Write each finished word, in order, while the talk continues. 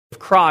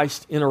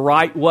Christ in a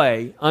right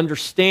way,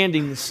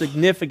 understanding the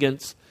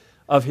significance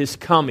of His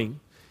coming.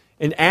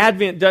 And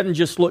Advent doesn't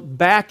just look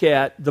back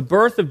at the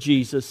birth of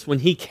Jesus when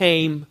He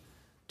came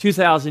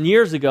 2,000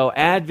 years ago.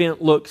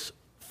 Advent looks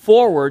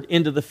forward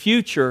into the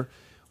future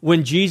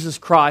when Jesus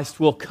Christ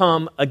will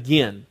come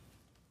again.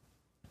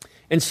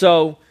 And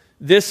so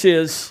this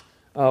is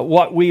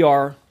what we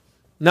are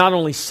not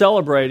only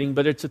celebrating,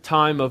 but it's a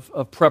time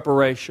of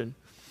preparation.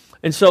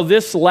 And so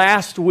this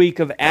last week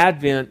of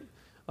Advent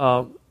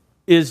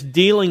is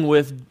dealing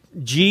with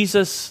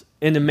Jesus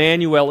and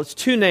Immanuel. It's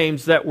two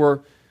names that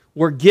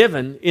were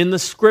given in the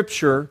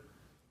Scripture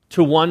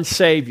to one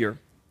Savior.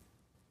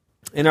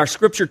 And our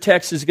Scripture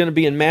text is going to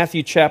be in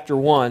Matthew chapter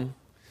 1.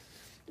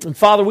 And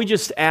Father, we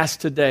just ask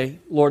today,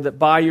 Lord, that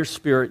by your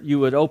Spirit you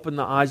would open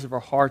the eyes of our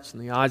hearts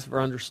and the eyes of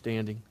our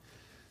understanding.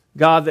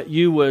 God, that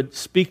you would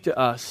speak to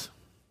us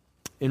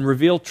and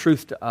reveal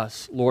truth to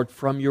us, Lord,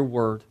 from your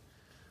word.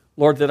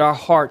 Lord, that our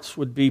hearts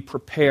would be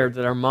prepared,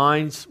 that our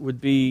minds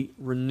would be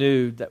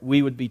renewed, that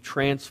we would be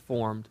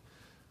transformed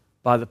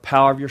by the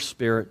power of your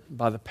Spirit,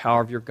 by the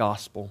power of your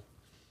gospel.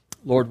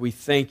 Lord, we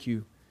thank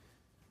you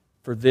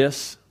for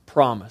this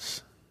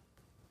promise,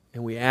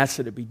 and we ask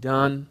that it be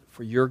done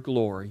for your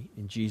glory.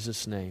 In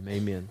Jesus' name,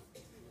 amen.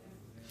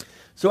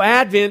 So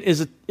Advent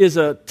is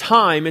a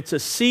time, it's a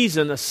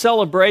season, a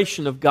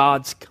celebration of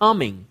God's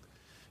coming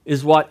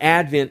is what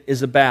Advent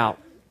is about.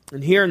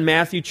 And here in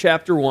Matthew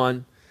chapter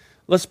 1,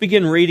 let's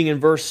begin reading in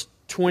verse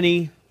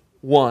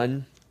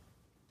 21.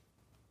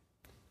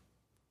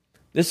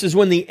 This is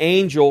when the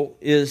angel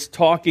is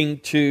talking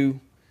to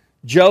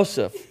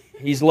Joseph.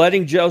 He's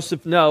letting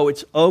Joseph know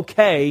it's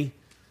okay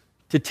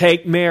to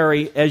take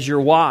Mary as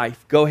your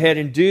wife. Go ahead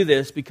and do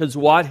this, because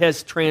what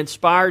has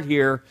transpired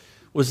here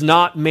was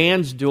not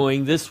man's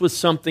doing. This was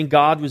something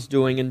God was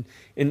doing.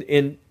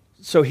 And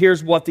so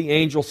here's what the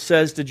angel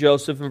says to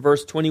Joseph in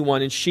verse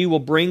 21. And she will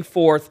bring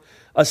forth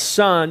a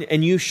son,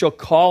 and you shall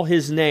call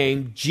his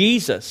name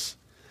Jesus,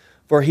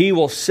 for he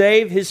will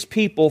save his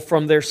people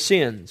from their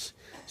sins.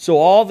 So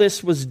all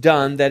this was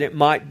done that it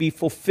might be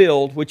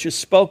fulfilled, which is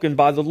spoken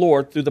by the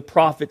Lord through the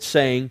prophet,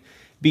 saying,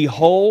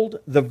 Behold,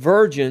 the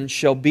virgin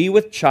shall be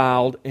with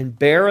child and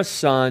bear a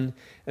son,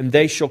 and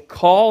they shall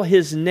call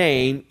his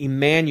name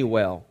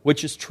Immanuel,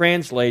 which is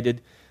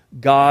translated,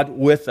 God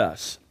with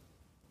us.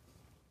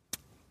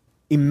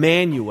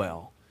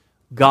 Immanuel,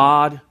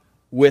 God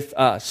with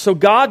us. So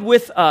God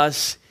with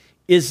us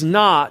is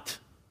not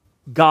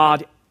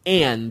God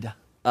and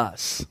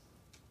us.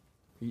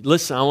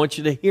 Listen, I want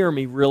you to hear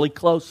me really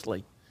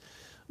closely.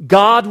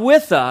 God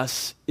with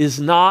us is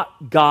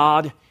not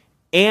God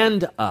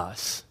and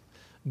us.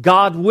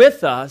 God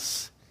with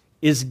us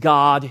is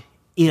God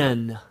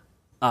in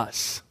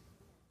us.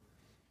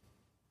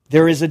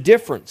 There is a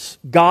difference.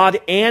 God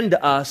and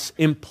us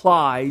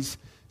implies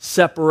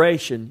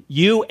separation.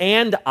 You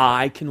and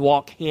I can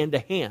walk hand to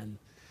hand.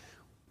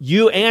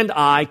 You and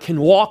I can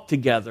walk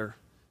together.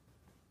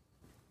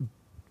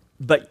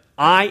 But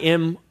I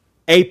am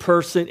a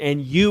person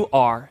and you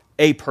are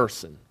a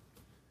person.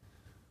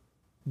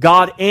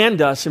 God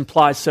and us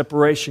implies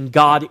separation.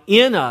 God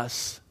in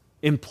us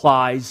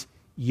implies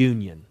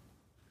union.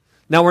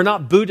 Now, we're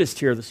not Buddhist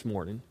here this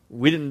morning.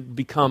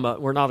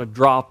 We're not a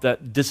drop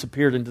that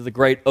disappeared into the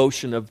great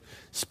ocean of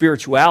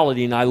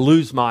spirituality and I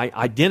lose my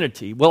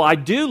identity. Well, I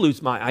do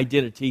lose my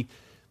identity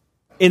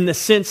in the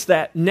sense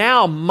that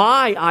now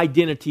my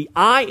identity,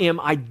 I am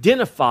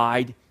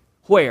identified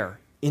where?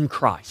 In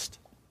Christ.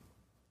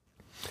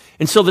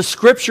 And so the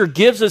Scripture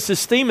gives us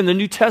this theme in the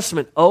New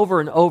Testament over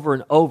and over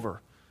and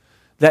over,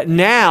 that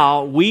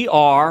now we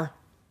are,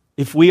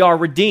 if we are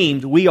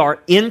redeemed, we are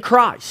in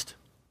Christ.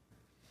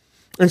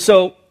 And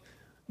so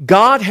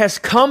God has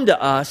come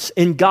to us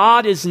and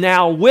God is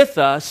now with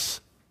us.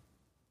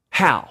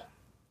 How?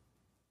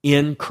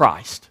 In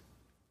Christ.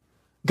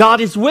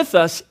 God is with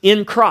us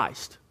in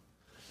Christ.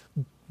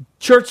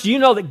 Church, do you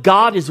know that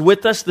God is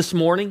with us this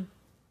morning?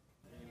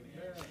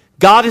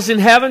 God is in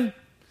heaven.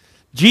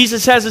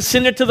 Jesus has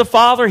ascended to the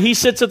Father. He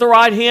sits at the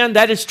right hand.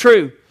 That is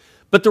true.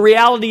 But the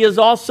reality is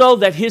also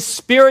that His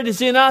Spirit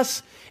is in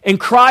us and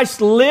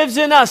Christ lives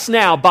in us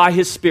now by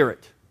His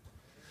Spirit.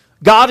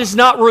 God is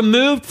not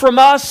removed from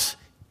us.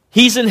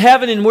 He's in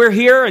heaven and we're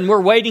here and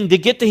we're waiting to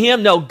get to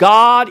Him. No,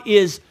 God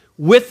is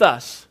with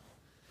us.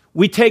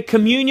 We take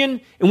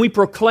communion and we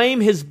proclaim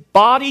His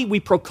body,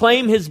 we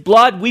proclaim His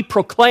blood, we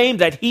proclaim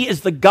that He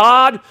is the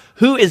God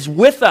who is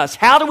with us.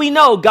 How do we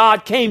know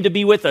God came to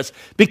be with us?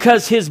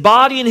 Because His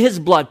body and His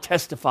blood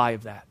testify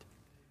of that.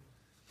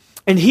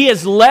 And He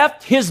has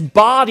left His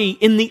body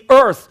in the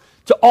earth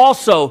to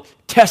also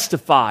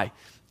testify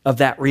of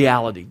that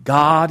reality.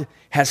 God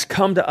has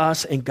come to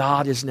us and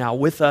God is now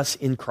with us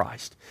in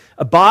Christ.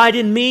 Abide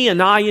in me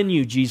and I in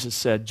you, Jesus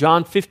said.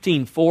 John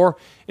 15, 4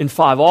 and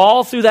 5.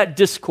 All through that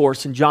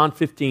discourse in John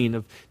 15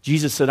 of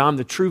Jesus said, I'm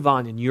the true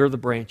vine and you're the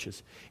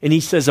branches. And He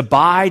says,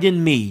 abide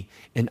in me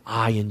and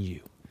I in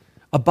you.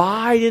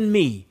 Abide in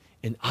me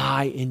and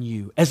I in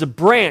you. As a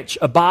branch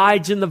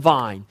abides in the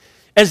vine,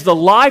 as the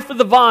life of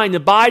the vine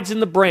abides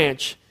in the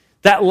branch,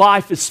 that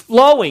life is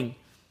flowing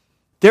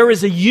There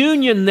is a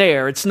union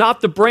there. It's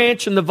not the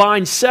branch and the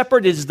vine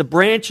separate. It is the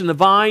branch and the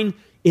vine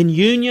in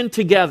union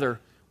together.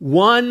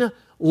 One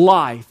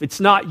life. It's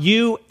not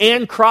you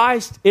and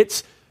Christ.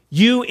 It's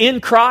you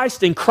in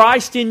Christ and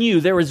Christ in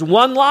you. There is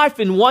one life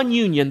and one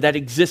union that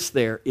exists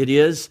there. It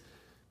is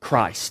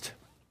Christ.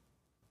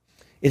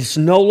 It's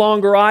no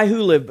longer I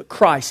who live, but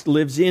Christ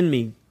lives in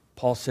me,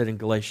 Paul said in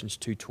Galatians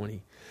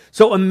 2:20.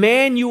 So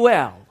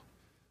Immanuel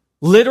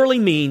literally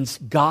means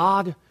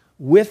God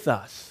with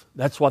us.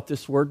 That's what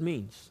this word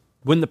means.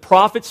 When the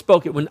prophet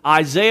spoke it, when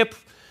Isaiah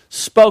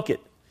spoke it,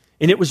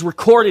 and it was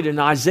recorded in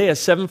Isaiah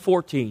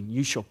 7:14,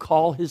 you shall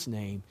call his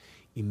name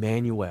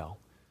Immanuel.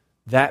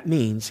 That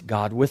means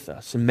God with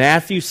us. And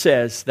Matthew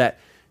says that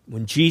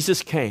when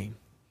Jesus came,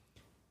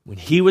 when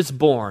he was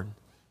born,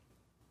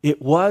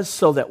 it was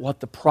so that what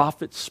the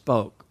prophet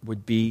spoke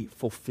would be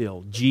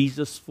fulfilled.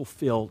 Jesus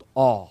fulfilled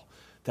all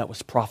that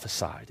was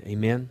prophesied.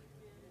 Amen?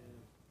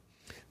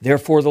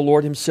 Therefore the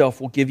Lord himself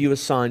will give you a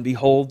sign.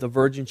 Behold, the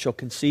virgin shall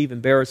conceive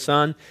and bear a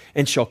son,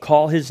 and shall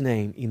call his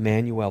name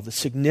Immanuel. The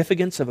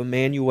significance of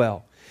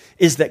Immanuel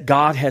is that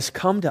God has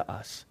come to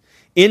us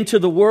into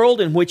the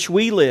world in which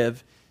we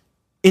live,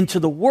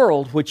 into the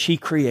world which he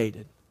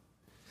created.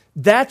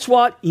 That's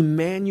what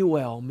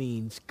Immanuel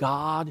means.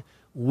 God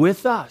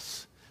with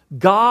us.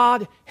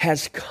 God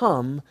has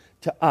come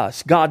to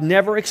us. God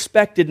never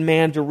expected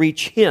man to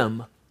reach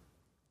him.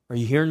 Are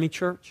you hearing me,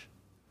 church?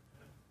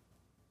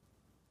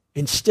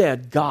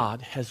 Instead,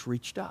 God has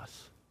reached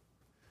us.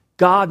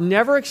 God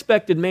never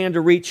expected man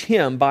to reach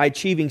him by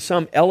achieving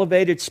some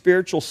elevated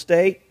spiritual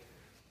state.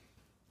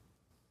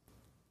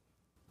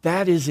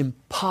 That is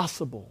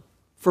impossible.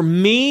 For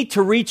me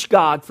to reach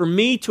God, for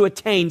me to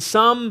attain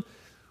some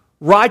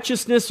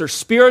righteousness or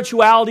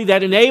spirituality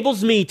that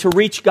enables me to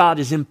reach God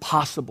is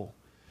impossible.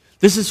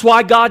 This is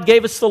why God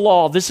gave us the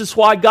law. This is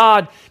why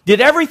God did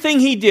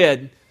everything he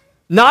did,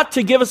 not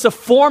to give us a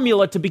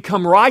formula to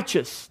become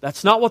righteous.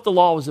 That's not what the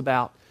law was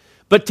about.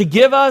 But to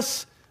give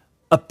us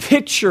a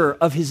picture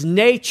of his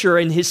nature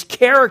and his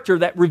character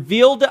that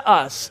revealed to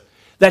us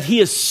that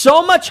he is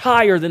so much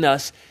higher than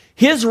us.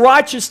 His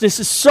righteousness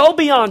is so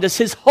beyond us.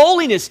 His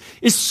holiness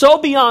is so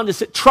beyond us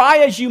that try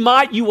as you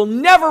might, you will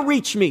never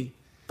reach me.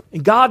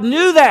 And God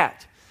knew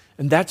that.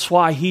 And that's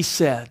why he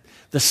said,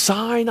 the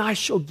sign I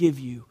shall give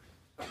you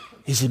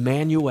is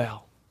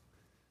Immanuel.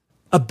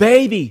 A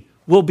baby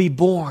will be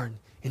born,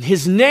 and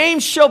his name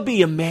shall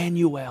be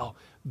Immanuel,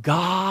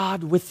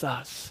 God with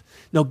us.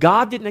 No,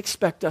 God didn't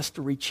expect us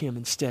to reach him.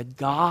 Instead,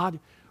 God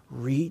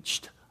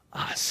reached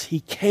us. He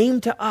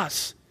came to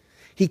us.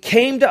 He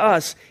came to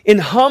us in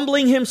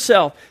humbling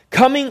himself,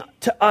 coming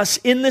to us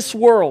in this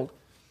world.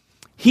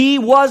 He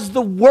was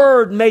the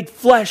Word made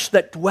flesh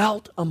that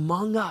dwelt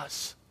among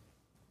us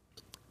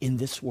in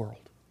this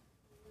world.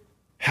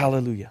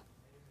 Hallelujah.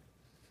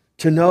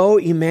 To know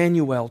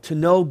Immanuel, to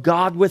know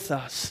God with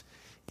us,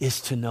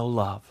 is to know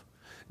love.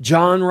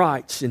 John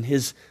writes in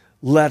his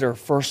letter,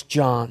 1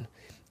 John,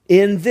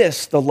 in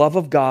this the love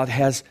of God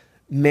has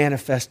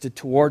manifested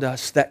toward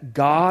us, that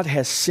God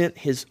has sent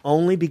his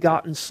only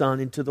begotten Son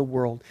into the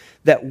world,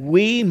 that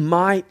we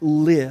might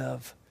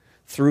live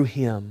through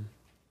him.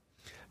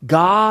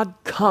 God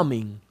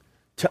coming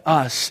to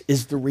us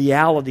is the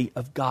reality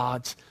of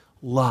God's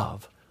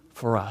love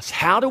for us.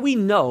 How do we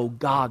know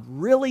God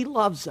really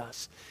loves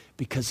us?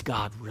 Because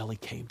God really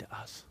came to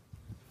us.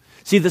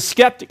 See, the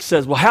skeptic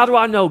says, well, how do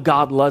I know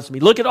God loves me?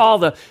 Look at all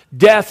the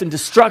death and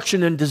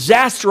destruction and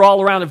disaster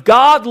all around. If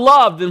God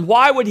loved, then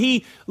why would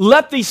he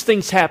let these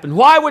things happen?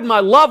 Why would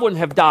my loved one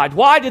have died?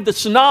 Why did the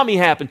tsunami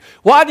happen?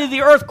 Why did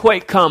the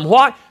earthquake come?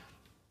 Why?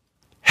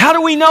 How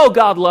do we know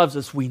God loves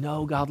us? We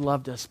know God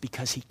loved us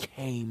because he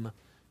came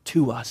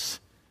to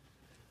us.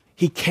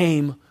 He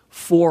came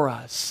for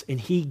us, and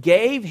he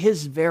gave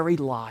his very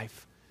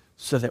life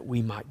so that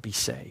we might be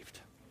saved.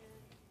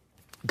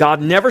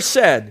 God never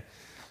said,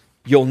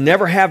 you'll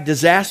never have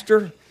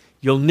disaster,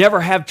 you'll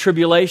never have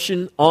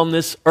tribulation on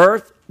this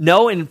earth.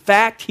 No, in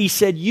fact, he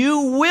said,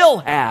 you will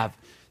have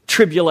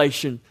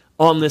tribulation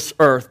on this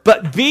earth.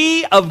 But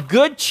be of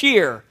good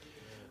cheer,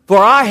 for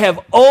I have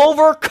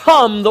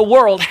overcome the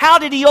world. How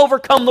did he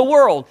overcome the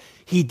world?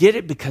 He did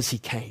it because he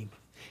came.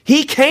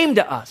 He came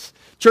to us.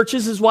 Church,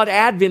 this is what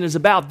Advent is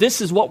about. This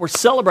is what we're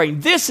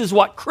celebrating. This is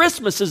what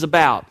Christmas is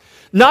about.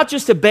 Not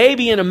just a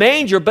baby in a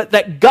manger, but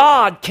that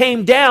God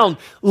came down,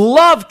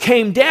 love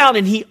came down,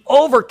 and he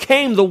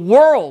overcame the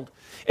world.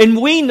 And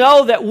we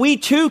know that we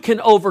too can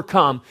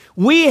overcome.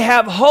 We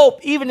have hope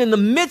even in the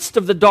midst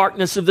of the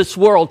darkness of this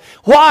world.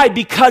 Why?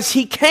 Because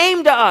he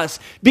came to us.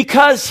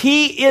 Because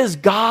he is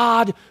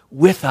God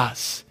with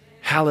us.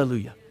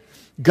 Hallelujah.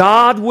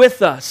 God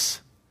with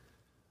us.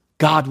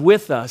 God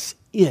with us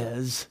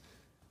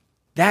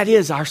that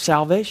is our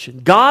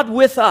salvation. God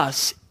with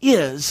us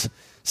is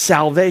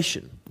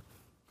salvation.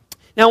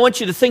 Now, I want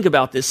you to think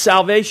about this.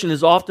 Salvation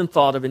is often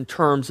thought of in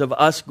terms of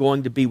us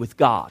going to be with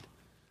God.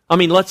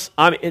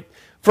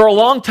 For a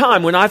long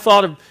time, when I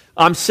thought of,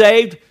 I'm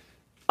saved,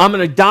 I'm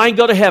going to die and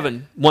go to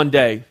heaven one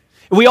day.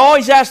 We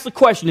always ask the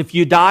question, if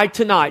you died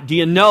tonight, do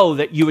you know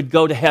that you would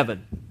go to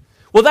heaven?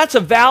 Well, that's a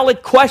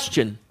valid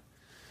question.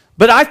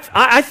 But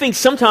I think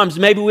sometimes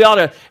maybe we ought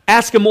to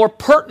ask a more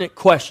pertinent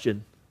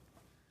question.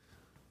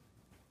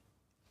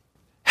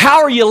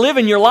 How are you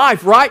living your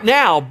life right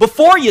now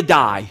before you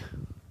die?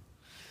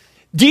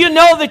 Do you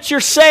know that you're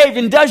saved,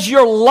 and does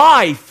your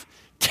life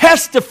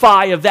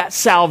testify of that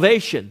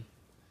salvation?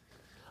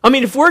 I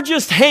mean, if we're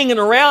just hanging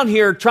around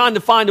here trying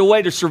to find a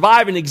way to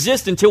survive and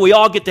exist until we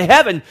all get to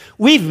heaven,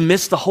 we've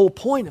missed the whole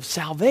point of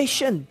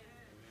salvation.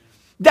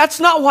 That's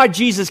not why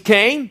Jesus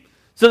came,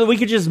 so that we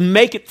could just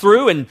make it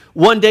through and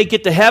one day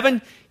get to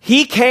heaven.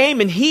 He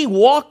came and He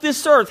walked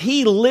this earth.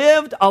 He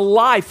lived a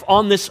life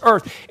on this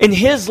earth. And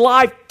His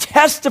life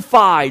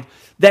testified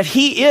that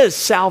He is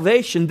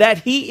salvation, that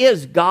He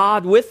is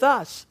God with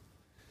us.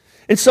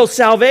 And so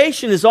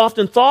salvation is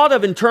often thought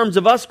of in terms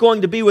of us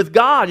going to be with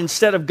God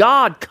instead of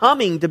God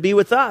coming to be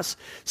with us.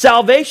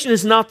 Salvation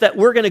is not that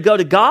we're going to go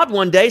to God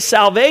one day.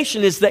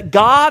 Salvation is that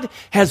God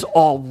has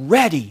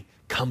already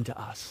come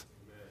to us.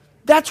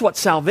 That's what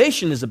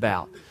salvation is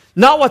about.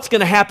 Not what's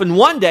going to happen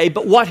one day,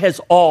 but what has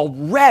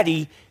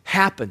already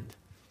happened.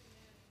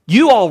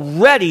 You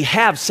already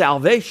have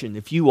salvation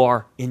if you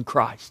are in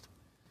Christ.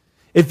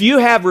 If you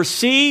have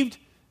received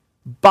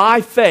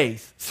by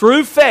faith,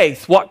 through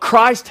faith, what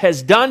Christ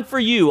has done for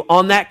you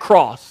on that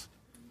cross,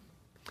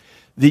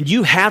 then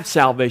you have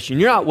salvation.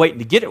 You're not waiting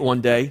to get it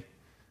one day.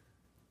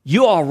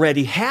 You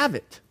already have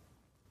it.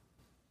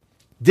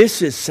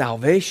 This is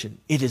salvation.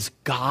 It is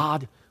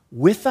God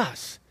with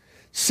us.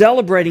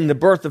 Celebrating the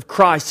birth of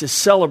Christ is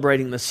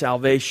celebrating the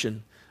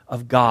salvation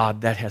of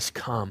God that has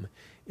come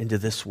into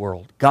this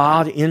world.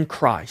 God in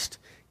Christ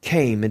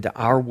came into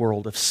our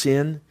world of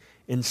sin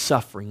and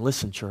suffering.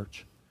 Listen,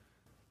 church,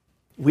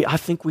 I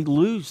think we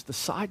lose the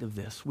sight of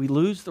this. We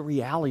lose the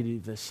reality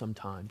of this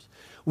sometimes.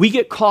 We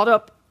get caught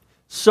up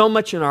so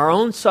much in our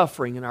own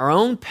suffering and our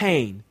own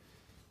pain,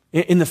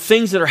 in the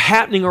things that are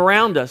happening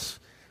around us.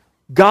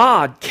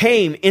 God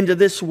came into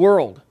this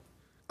world.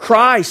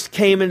 Christ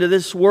came into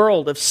this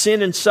world of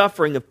sin and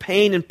suffering, of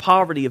pain and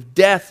poverty, of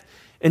death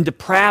and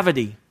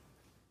depravity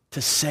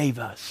to save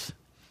us.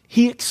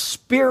 He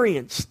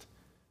experienced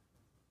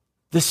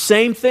the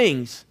same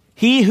things.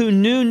 He who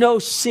knew no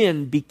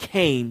sin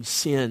became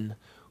sin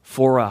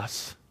for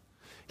us.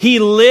 He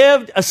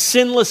lived a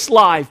sinless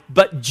life,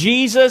 but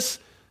Jesus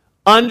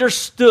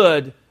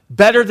understood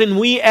better than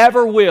we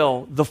ever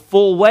will the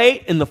full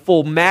weight and the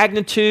full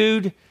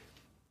magnitude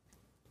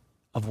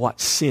of what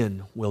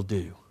sin will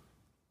do.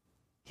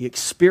 He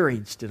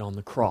experienced it on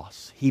the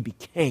cross. He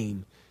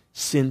became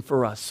sin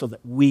for us so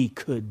that we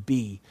could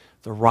be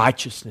the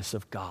righteousness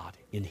of God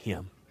in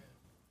Him.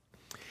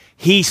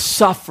 He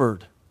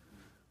suffered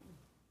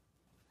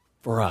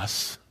for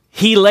us.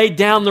 He laid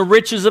down the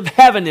riches of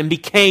heaven and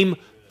became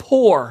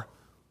poor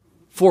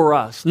for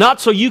us. Not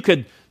so you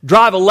could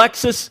drive a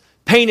Lexus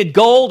painted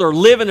gold or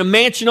live in a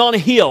mansion on a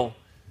hill,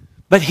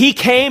 but He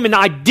came and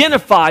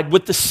identified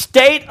with the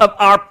state of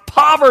our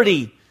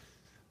poverty.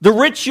 The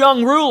rich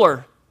young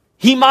ruler,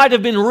 he might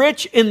have been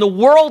rich in the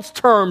world's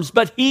terms,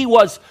 but he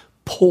was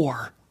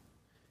poor.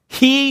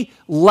 He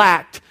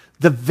lacked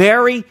the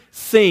very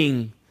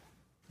thing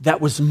that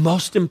was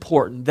most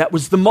important, that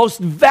was the most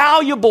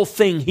valuable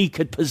thing he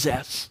could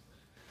possess: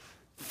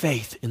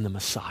 faith in the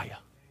Messiah.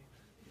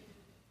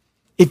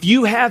 If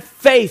you have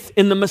faith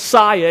in the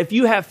Messiah, if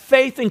you have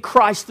faith in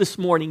Christ this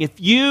morning, if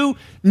you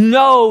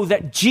know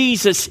that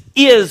Jesus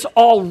is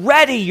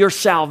already your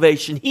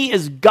salvation, He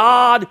is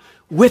God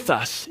with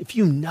us, if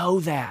you know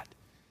that,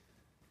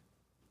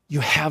 you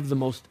have the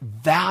most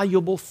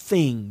valuable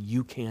thing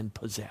you can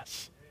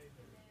possess.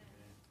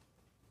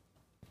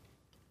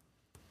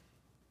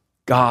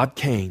 God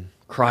came,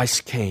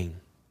 Christ came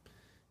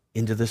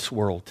into this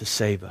world to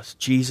save us.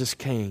 Jesus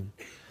came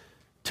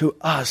to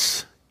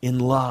us in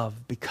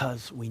love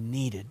because we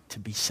needed to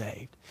be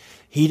saved.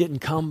 He didn't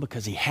come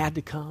because He had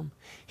to come.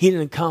 He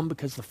didn't come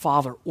because the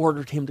Father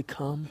ordered Him to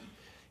come.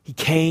 He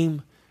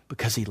came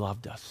because He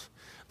loved us.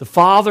 The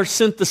Father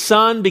sent the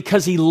Son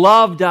because He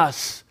loved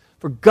us.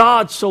 For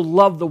God so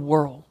loved the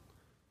world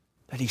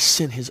that He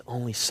sent His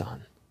only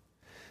Son.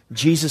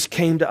 Jesus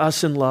came to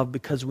us in love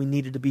because we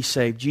needed to be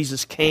saved.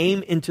 Jesus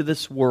came into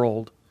this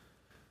world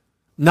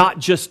not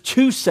just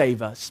to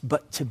save us,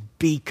 but to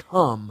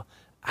become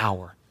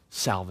our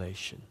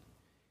salvation.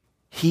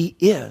 He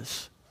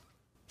is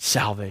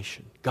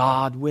salvation.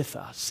 God with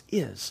us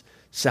is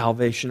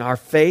salvation. Our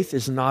faith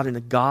is not in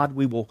a God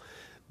we will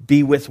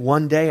be with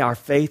one day. Our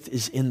faith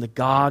is in the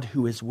God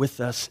who is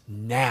with us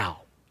now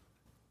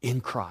in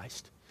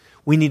Christ.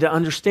 We need to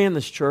understand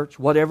this, church.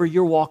 Whatever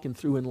you're walking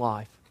through in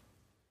life,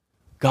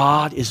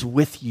 God is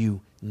with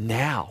you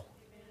now.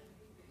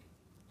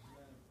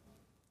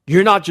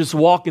 You're not just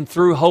walking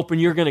through hoping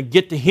you're going to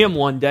get to Him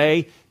one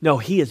day. No,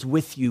 He is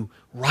with you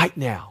right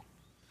now.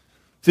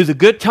 Through the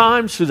good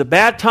times, through the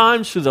bad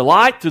times, through the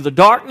light, through the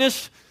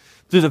darkness,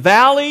 through the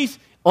valleys,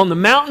 on the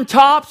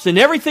mountaintops, and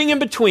everything in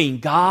between,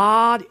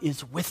 God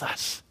is with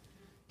us.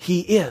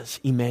 He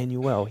is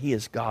Immanuel. He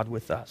is God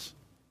with us.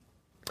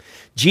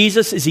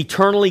 Jesus is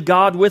eternally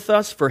God with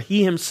us, for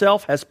He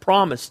Himself has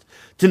promised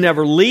to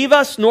never leave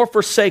us nor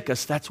forsake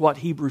us. That's what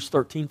Hebrews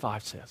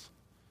 13:5 says.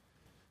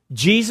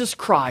 Jesus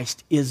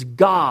Christ is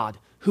God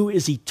who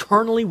is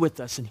eternally with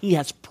us, and He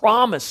has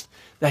promised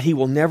that He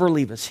will never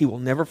leave us. He will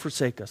never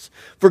forsake us.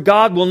 For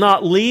God will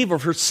not leave or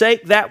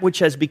forsake that which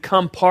has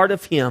become part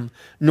of Him,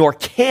 nor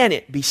can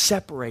it be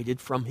separated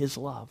from His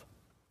love.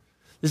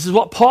 This is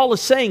what Paul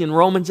is saying in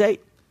Romans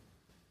 8.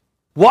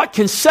 What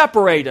can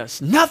separate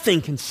us?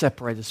 Nothing can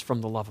separate us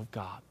from the love of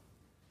God.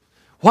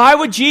 Why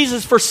would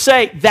Jesus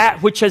forsake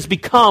that which has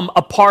become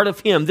a part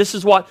of Him? This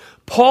is what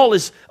Paul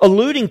is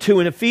alluding to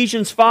in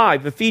Ephesians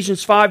 5,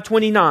 Ephesians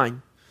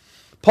 5:29.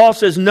 Paul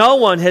says, "No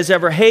one has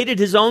ever hated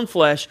his own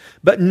flesh,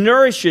 but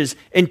nourishes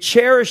and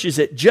cherishes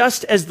it,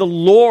 just as the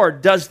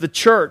Lord does the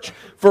church.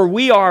 For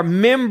we are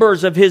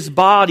members of His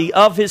body,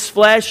 of His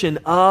flesh, and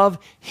of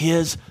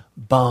His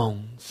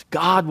bones."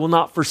 God will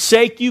not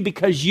forsake you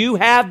because you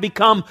have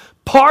become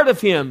part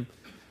of Him,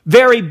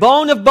 very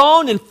bone of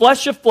bone and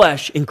flesh of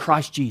flesh in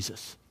Christ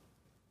Jesus.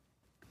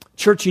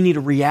 Church, you need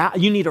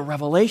a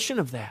revelation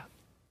of that.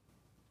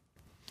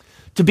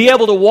 To be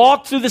able to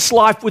walk through this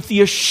life with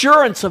the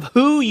assurance of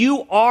who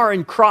you are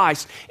in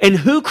Christ and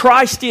who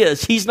Christ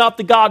is. He's not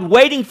the God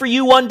waiting for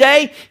you one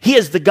day. He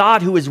is the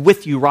God who is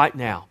with you right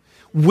now.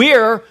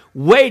 We're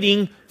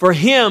waiting for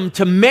Him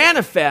to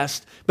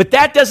manifest, but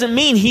that doesn't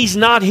mean He's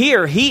not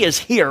here. He is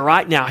here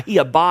right now. He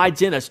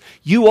abides in us.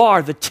 You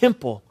are the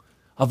temple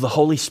of the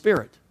Holy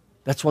Spirit.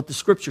 That's what the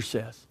Scripture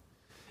says.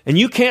 And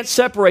you can't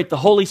separate the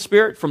Holy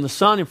Spirit from the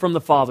Son and from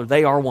the Father.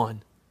 They are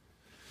one.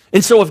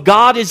 And so if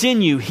God is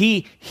in you,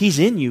 He's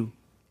in you.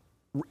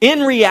 In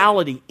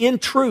reality, in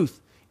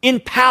truth, in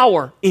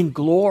power, in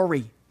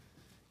glory.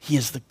 He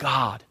is the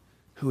God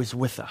who is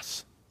with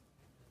us.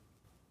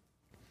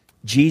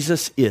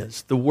 Jesus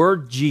is. The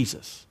word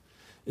Jesus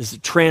is a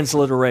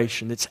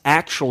transliteration. It's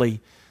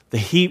actually,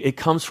 it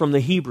comes from the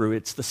Hebrew.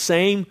 It's the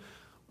same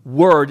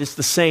word, it's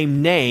the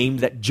same name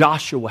that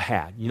Joshua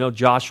had. You know,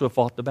 Joshua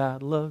fought the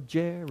battle of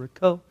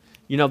Jericho.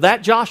 You know,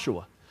 that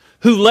Joshua,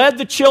 who led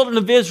the children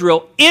of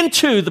Israel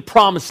into the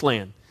promised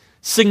land.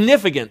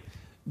 Significant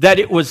that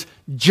it was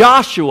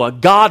Joshua,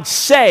 God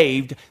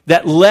saved,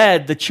 that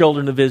led the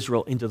children of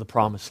Israel into the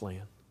promised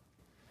land.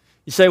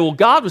 You say, well,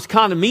 God was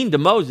kind of mean to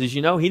Moses.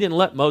 You know, He didn't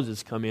let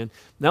Moses come in.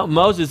 No,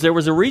 Moses, there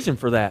was a reason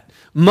for that.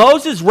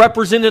 Moses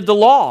represented the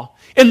law,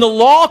 and the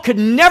law could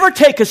never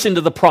take us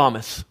into the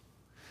promise.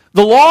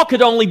 The law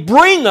could only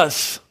bring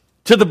us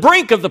to the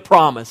brink of the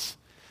promise.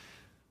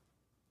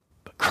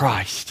 But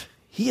Christ,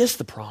 He is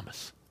the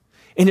promise.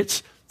 And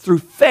it's through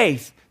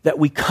faith that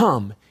we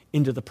come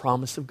into the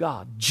promise of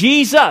God.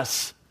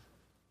 Jesus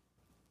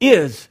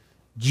is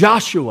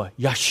Joshua,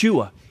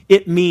 Yeshua.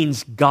 It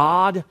means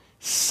God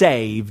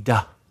saved.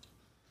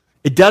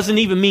 It doesn't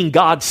even mean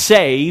God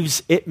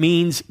saves. It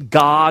means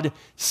God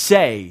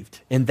saved.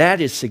 And that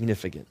is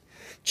significant.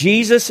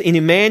 Jesus and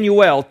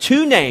Immanuel,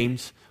 two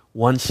names,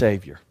 one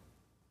Savior.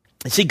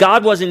 And see,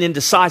 God wasn't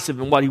indecisive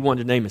in what He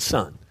wanted to name His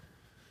Son.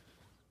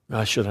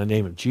 Should I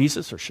name Him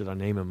Jesus or should I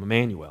name Him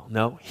Immanuel?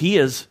 No, He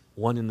is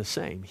one and the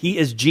same. He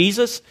is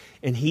Jesus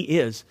and He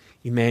is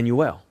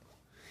Immanuel.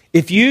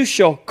 If you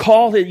shall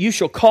call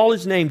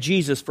His name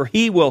Jesus, for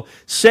He will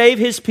save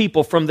His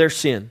people from their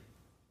sin.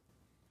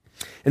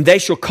 And they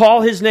shall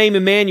call His name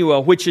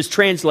Immanuel, which is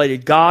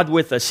translated God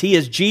with us. He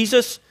is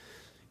Jesus.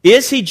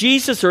 Is He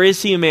Jesus or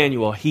is He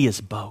Immanuel? He is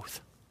both.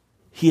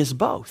 He is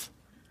both.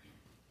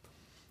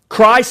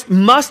 Christ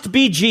must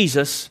be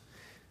Jesus.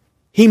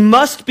 He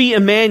must be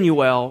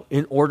Immanuel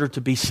in order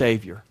to be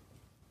Savior.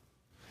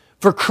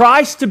 For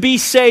Christ to be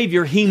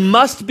Savior, He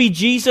must be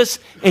Jesus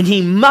and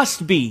He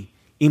must be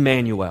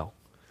Immanuel.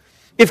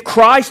 If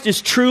Christ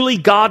is truly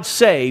God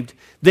saved,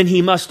 then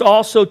He must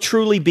also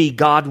truly be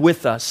God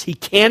with us. He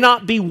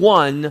cannot be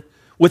one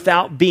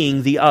without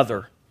being the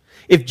other.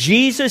 If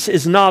Jesus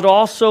is not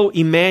also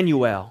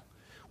Immanuel,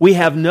 we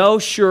have no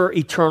sure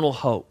eternal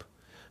hope.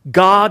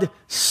 God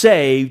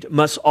saved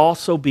must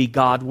also be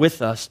God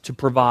with us to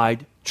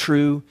provide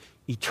true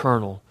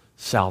eternal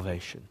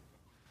salvation.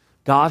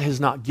 God has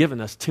not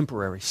given us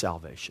temporary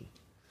salvation.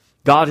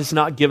 God has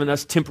not given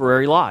us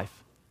temporary life.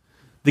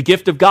 The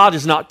gift of God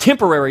is not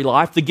temporary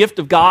life. The gift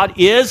of God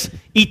is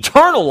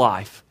eternal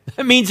life.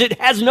 That means it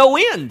has no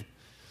end.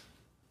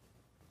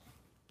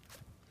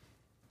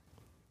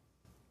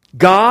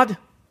 God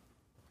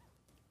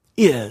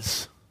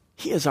is.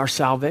 He is our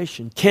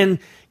salvation. Can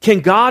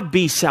God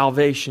be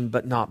salvation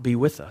but not be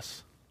with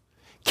us?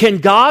 Can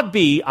God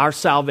be our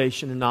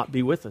salvation and not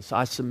be with us?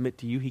 I submit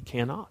to you, He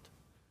cannot.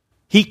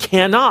 He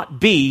cannot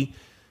be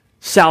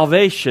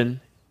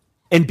salvation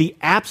and be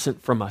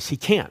absent from us. He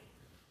can't.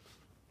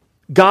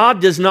 God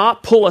does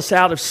not pull us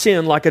out of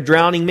sin like a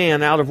drowning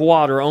man out of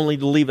water only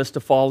to leave us to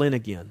fall in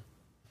again.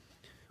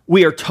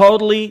 We are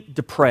totally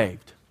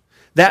depraved.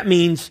 That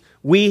means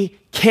we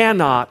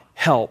cannot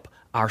help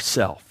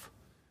ourselves.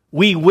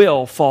 We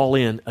will fall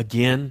in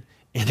again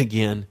and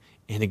again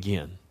and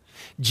again.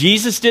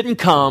 Jesus didn't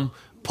come,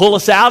 pull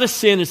us out of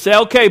sin and say,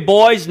 okay,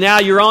 boys, now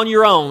you're on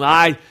your own.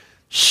 I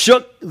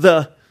shook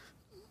the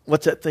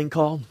what's that thing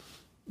called?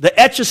 The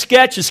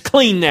Etch-a-Sketch is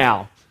clean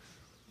now.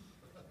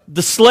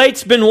 The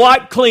slate's been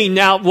wiped clean.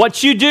 Now,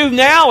 what you do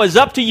now is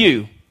up to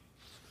you.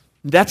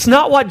 That's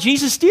not what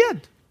Jesus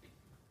did.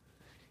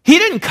 He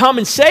didn't come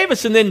and save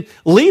us and then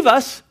leave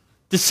us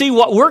to see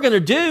what we're going to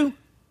do.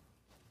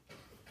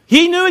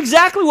 He knew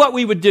exactly what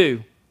we would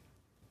do.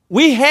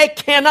 We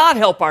cannot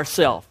help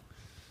ourselves.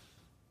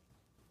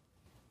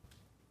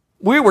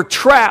 We were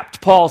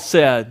trapped, Paul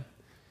said.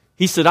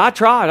 He said, I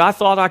tried. I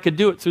thought I could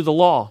do it through the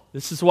law.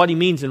 This is what he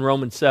means in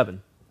Romans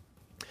 7.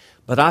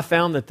 But I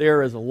found that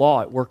there is a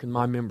law at work in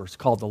my members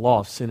called the law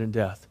of sin and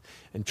death.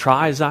 And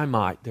try as I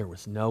might, there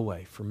was no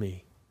way for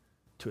me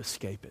to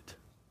escape it.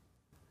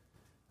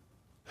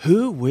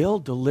 Who will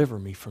deliver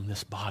me from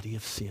this body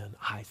of sin?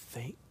 I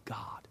thank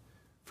God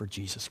for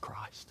Jesus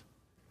Christ.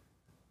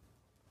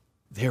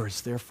 There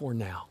is therefore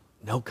now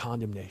no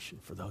condemnation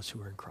for those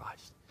who are in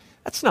Christ.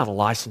 That's not a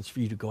license for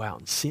you to go out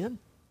and sin.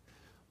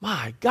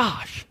 My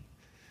gosh.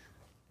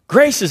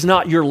 Grace is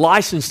not your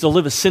license to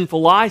live a sinful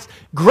life.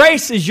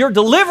 Grace is your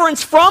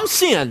deliverance from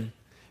sin.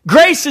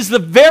 Grace is the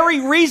very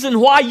reason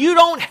why you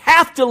don't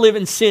have to live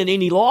in sin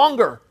any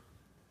longer.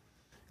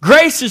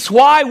 Grace is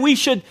why we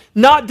should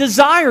not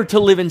desire to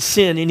live in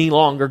sin any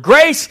longer.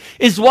 Grace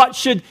is what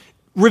should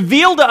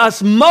reveal to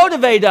us,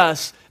 motivate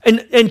us,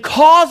 and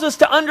cause us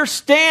to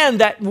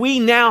understand that we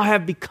now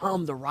have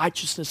become the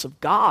righteousness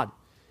of God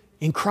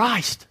in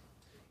Christ.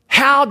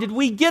 How did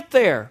we get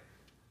there?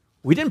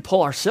 We didn't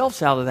pull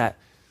ourselves out of that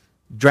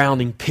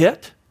drowning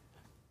pit.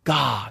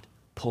 God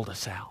pulled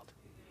us out.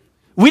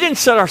 We didn't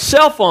set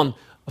ourselves on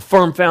a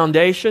firm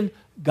foundation.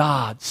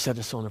 God set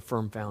us on a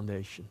firm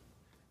foundation.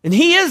 And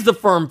He is the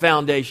firm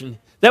foundation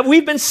that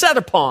we've been set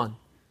upon.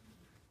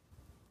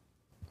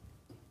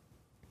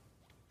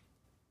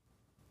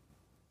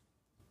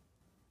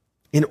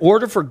 In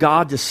order for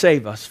God to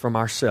save us from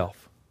ourselves,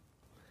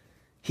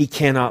 He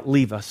cannot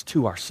leave us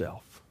to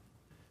ourselves.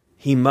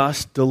 He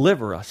must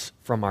deliver us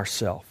from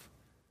ourselves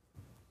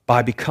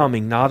by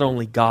becoming not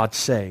only God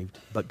saved,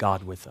 but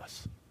God with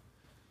us.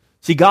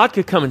 See, God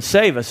could come and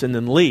save us and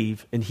then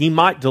leave, and He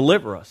might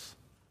deliver us,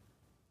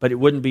 but it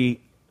wouldn't be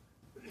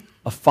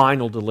a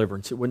final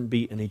deliverance. It wouldn't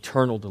be an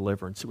eternal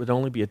deliverance. It would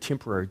only be a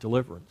temporary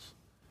deliverance.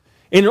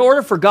 In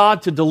order for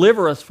God to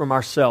deliver us from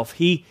ourselves,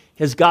 He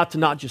has got to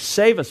not just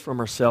save us from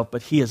ourselves,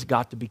 but He has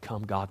got to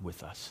become God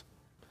with us.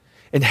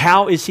 And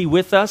how is He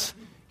with us?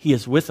 He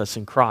is with us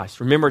in Christ.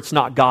 Remember, it's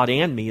not God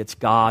and me, it's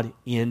God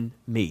in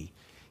me.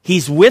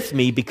 He's with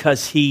me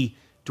because He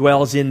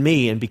dwells in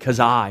me and because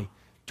I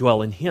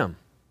dwell in Him.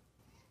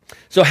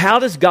 So how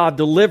does God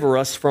deliver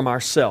us from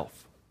ourselves?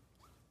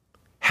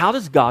 How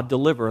does God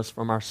deliver us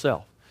from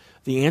ourselves?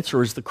 The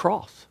answer is the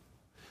cross.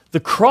 The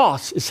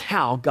cross is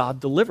how God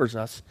delivers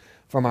us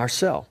from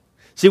ourselves.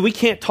 See, we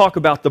can't talk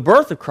about the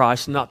birth of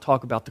Christ and not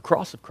talk about the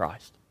cross of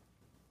Christ.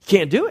 You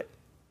can't do it.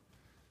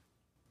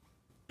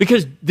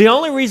 Because the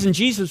only reason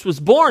Jesus was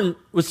born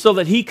was so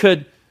that He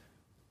could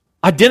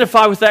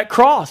identify with that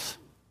cross.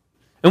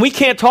 And we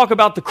can't talk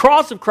about the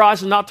cross of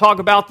Christ and not talk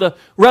about the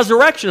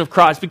resurrection of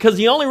Christ, because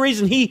the only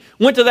reason He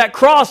went to that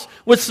cross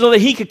was so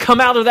that He could come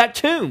out of that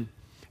tomb.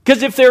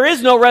 Because if there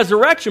is no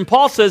resurrection,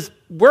 Paul says,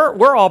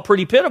 we're all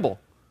pretty pitiable.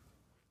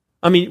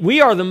 I mean, we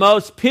are the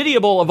most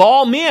pitiable of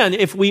all men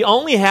if we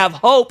only have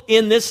hope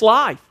in this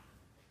life.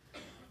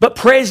 But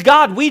praise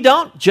God, we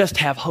don't just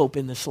have hope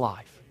in this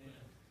life.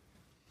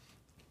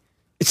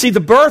 See, the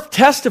birth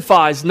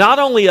testifies not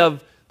only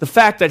of the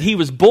fact that He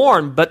was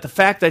born, but the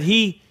fact that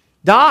He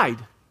died.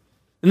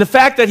 And the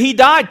fact that He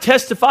died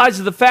testifies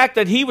of the fact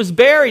that He was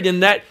buried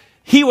and that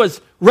He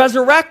was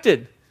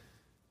resurrected.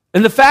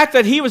 And the fact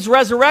that He was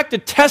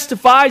resurrected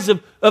testifies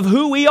of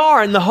who we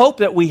are and the hope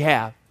that we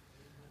have.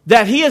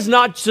 That He is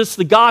not just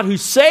the God who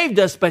saved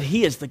us, but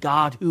He is the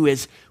God who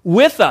is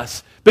with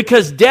us.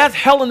 Because death,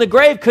 hell, and the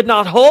grave could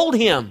not hold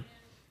Him.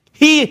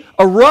 He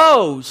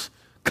arose,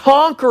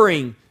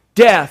 conquering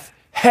death,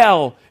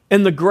 hell,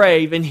 and the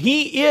grave. And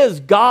He is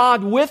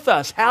God with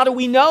us. How do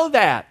we know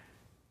that?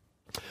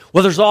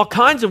 Well, there's all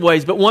kinds of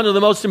ways, but one of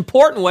the most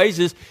important ways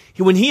is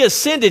when He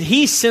ascended,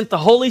 He sent the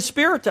Holy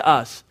Spirit to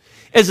us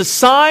as a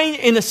sign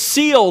and a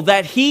seal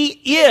that He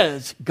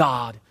is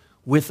God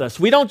with us.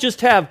 We don't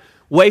just have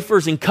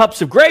wafers and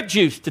cups of grape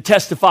juice to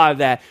testify of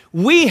that.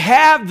 We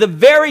have the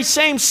very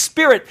same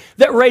Spirit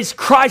that raised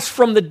Christ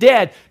from the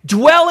dead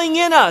dwelling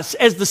in us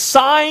as the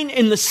sign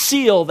and the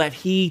seal that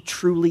He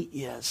truly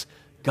is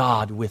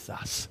God with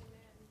us.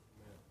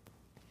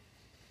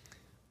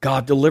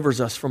 God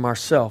delivers us from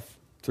ourselves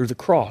through the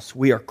cross.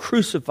 We are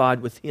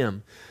crucified with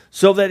Him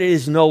so that it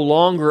is no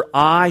longer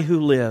I who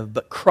live,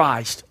 but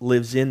Christ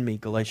lives in me,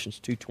 Galatians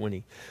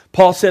 2:20.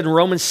 Paul said in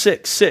Romans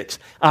 6:6,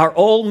 our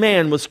old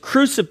man was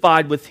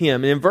crucified with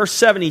Him. And in verse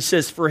 7 he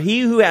says, for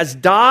he who has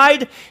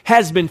died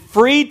has been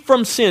freed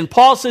from sin.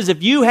 Paul says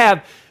if you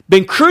have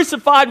been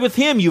crucified with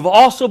Him, you've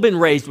also been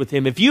raised with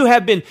Him. If you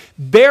have been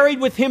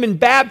buried with Him in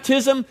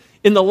baptism,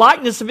 in the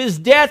likeness of His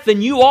death,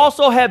 then you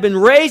also have been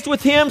raised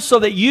with Him so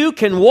that you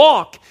can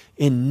walk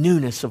in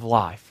newness of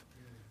life.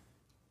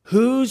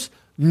 Whose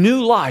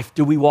new life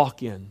do we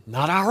walk in?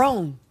 Not our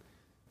own.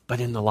 but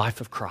in the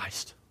life of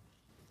Christ.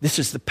 This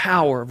is the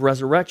power of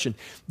resurrection.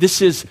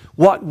 This is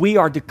what we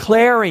are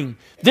declaring.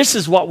 This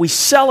is what we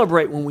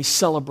celebrate when we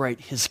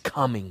celebrate His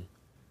coming.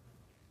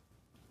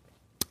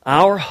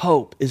 Our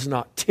hope is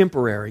not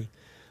temporary,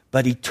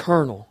 but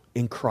eternal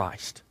in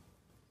Christ.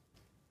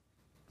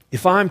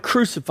 If I am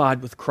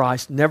crucified with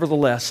Christ,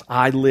 nevertheless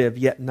I live,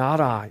 yet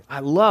not I. I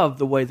love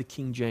the way the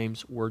King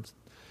James words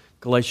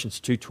Galatians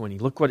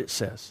 2:20. Look what it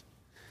says.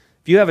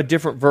 If you have a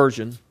different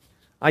version,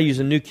 I use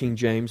a New King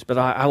James, but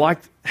I like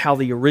how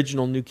the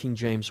original New King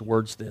James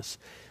words this.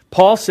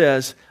 Paul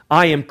says,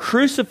 I am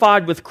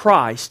crucified with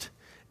Christ,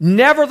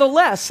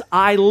 nevertheless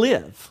I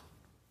live.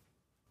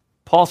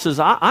 Paul says,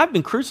 I've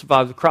been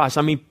crucified with Christ.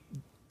 I mean,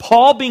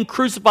 Paul being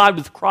crucified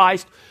with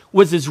Christ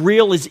was as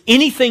real as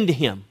anything to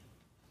him.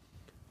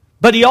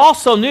 But he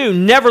also knew,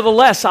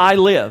 nevertheless I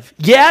live.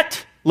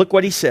 Yet, look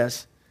what he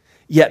says,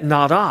 yet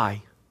not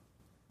I,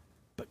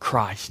 but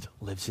Christ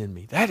lives in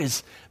me. That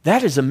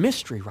is a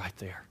mystery right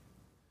there.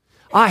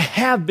 I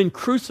have been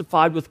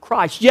crucified with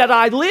Christ, yet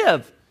I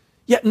live,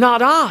 yet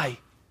not I,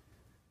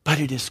 but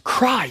it is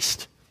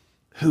Christ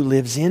who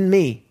lives in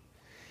me.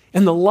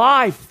 And the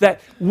life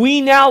that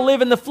we now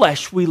live in the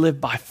flesh, we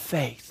live by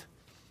faith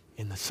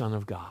in the Son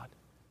of God.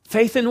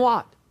 Faith in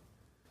what?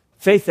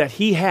 Faith that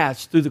He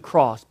has through the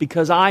cross.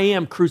 Because I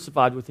am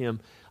crucified with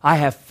Him, I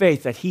have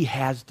faith that He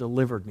has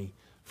delivered me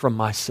from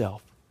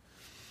myself.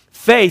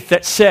 Faith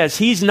that says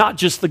He's not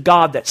just the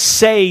God that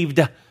saved,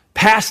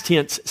 past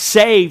tense,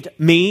 saved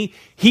me.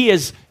 He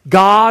is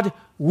God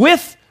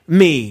with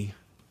me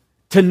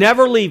to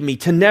never leave me,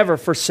 to never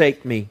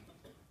forsake me.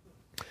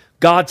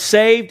 God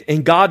saved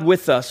and God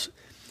with us.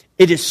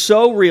 It is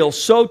so real,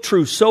 so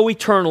true, so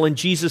eternal in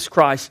Jesus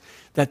Christ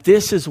that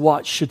this is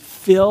what should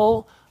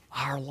fill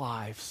our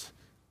lives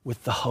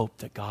with the hope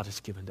that God has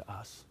given to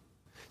us.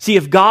 See,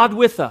 if God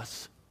with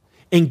us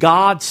and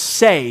God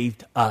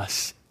saved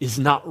us is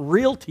not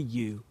real to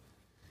you,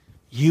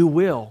 you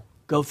will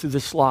go through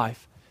this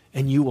life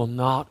and you will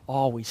not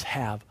always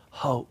have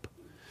hope.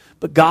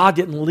 But God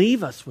didn't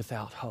leave us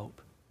without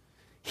hope.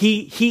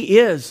 He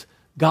is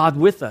God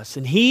with us.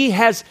 And He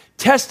has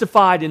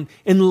testified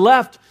and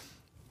left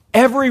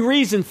every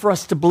reason for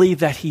us to believe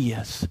that He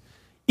is.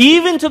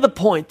 Even to the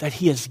point that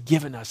He has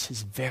given us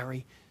His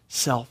very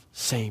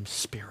self-same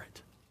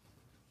Spirit.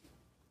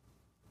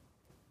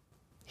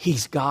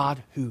 He's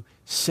God who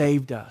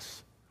saved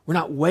us. We're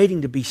not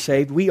waiting to be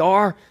saved. We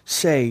are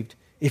saved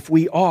if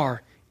we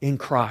are in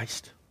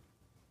Christ.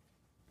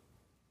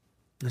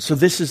 And so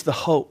this is the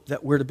hope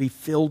that we're to be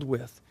filled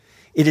with.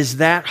 It is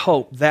that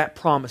hope, that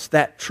promise,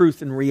 that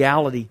truth and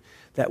reality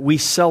that we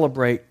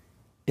celebrate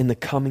in the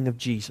coming of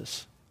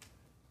Jesus,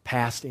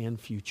 past and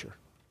future.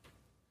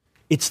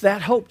 It's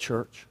that hope,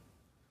 church,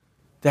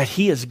 that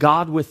He is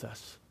God with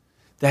us,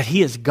 that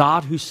He is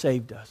God who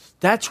saved us.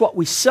 That's what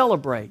we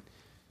celebrate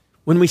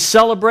when we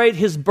celebrate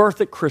His birth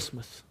at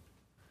Christmas.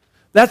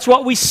 That's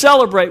what we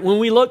celebrate when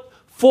we look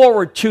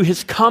forward to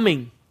His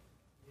coming.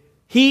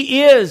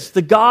 He is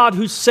the God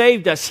who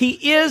saved us.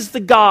 He is the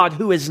God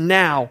who is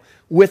now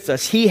with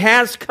us. He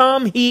has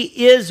come. He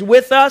is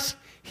with us.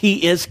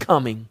 He is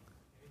coming.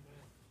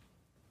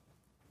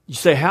 You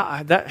say,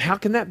 how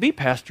can that be,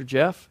 Pastor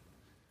Jeff?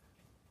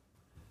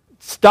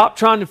 Stop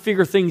trying to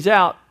figure things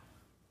out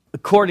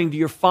according to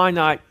your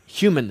finite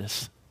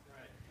humanness.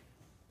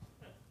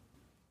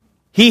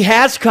 He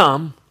has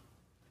come.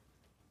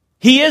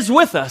 He is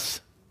with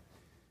us.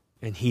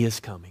 And He is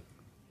coming.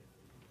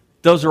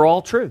 Those are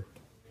all true.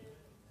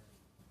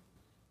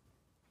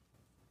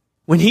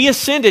 When He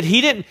ascended, He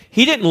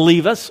didn't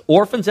leave us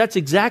orphans. That's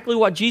exactly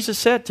what Jesus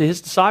said to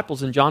His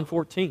disciples in John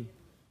 14.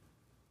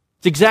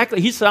 It's exactly,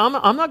 He said, I'm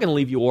not going to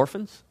leave you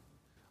orphans.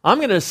 I'm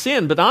going to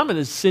ascend, but I'm going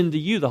to send to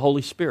you the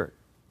Holy Spirit.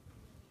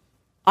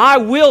 I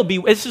will be,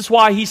 this is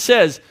why He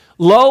says,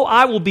 lo,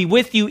 I will be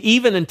with you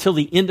even until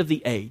the end of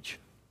the age.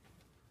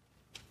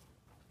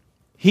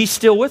 He's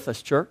still with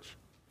us, church.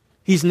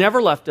 He's never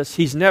left us.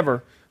 He's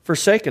never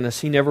forsaken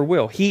us. He never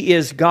will. He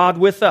is God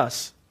with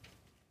us.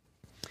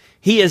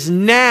 He is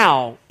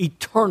now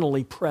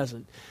eternally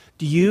present.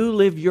 Do you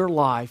live your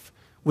life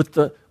with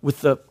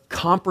the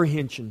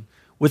comprehension,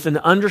 with an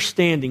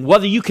understanding,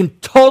 whether you can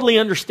totally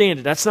understand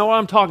it? That's not what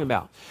I'm talking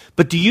about.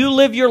 But do you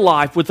live your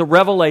life with the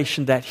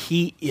revelation that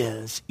He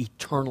is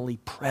eternally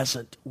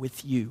present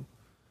with you?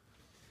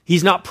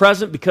 He's not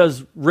present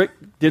because Rick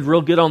did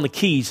real good on the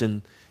keys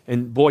and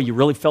boy, you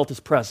really felt His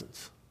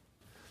presence.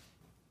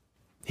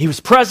 He was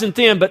present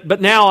then,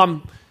 but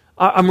now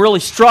I'm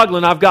really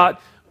struggling. I've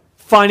got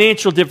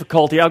financial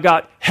difficulty. I've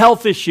got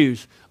health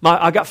issues.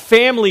 I've got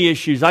family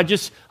issues. I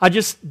just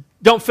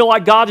don't feel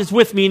like God is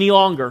with me any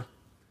longer.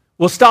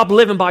 Well, stop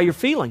living by your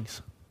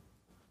feelings.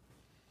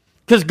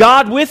 Because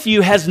God with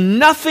you has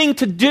nothing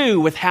to do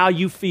with how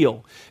you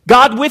feel.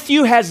 God with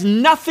you has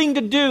nothing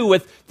to do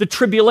with the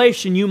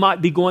tribulation you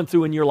might be going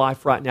through in your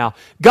life right now.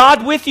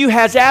 God with you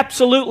has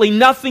absolutely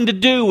nothing to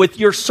do with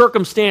your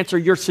circumstance or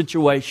your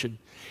situation.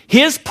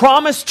 His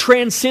promise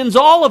transcends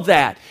all of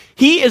that.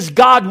 He is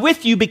God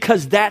with you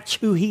because that's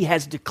who He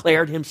has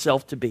declared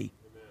Himself to be.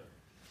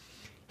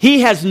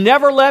 He has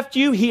never left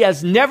you. He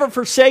has never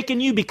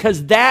forsaken you,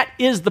 because that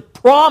is the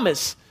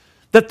promise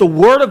that the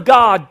Word of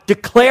God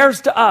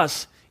declares to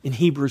us in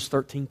Hebrews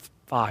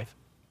 13:5.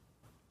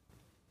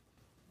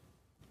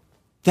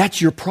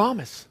 That's your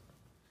promise.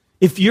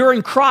 If you're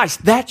in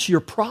Christ, that's your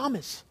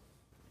promise.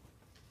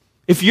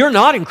 If you're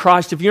not in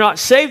Christ, if you're not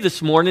saved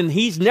this morning,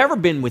 He's never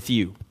been with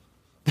you.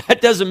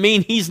 That doesn't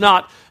mean He's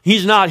not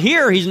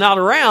here, He's not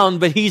around,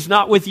 but He's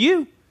not with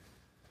you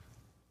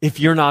if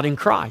you're not in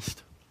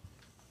Christ.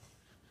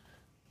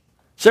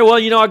 Say, well,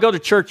 I go to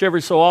church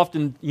every so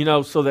often,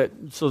 so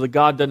that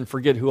God doesn't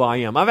forget who I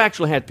am. I've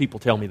actually had people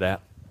tell me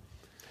that.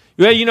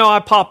 Well, I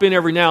pop in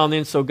every now and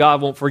then so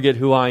God won't forget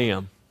who I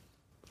am.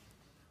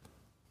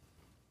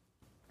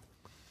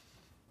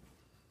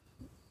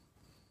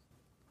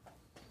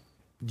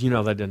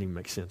 That doesn't even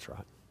make sense,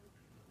 right?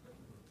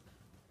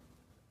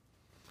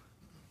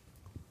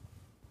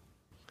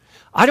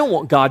 I don't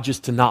want God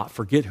just to not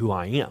forget who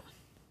I am.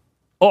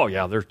 Oh,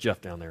 yeah, there's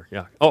Jeff down there.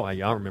 Yeah. Oh,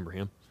 yeah, I remember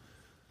him.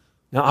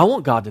 Now, I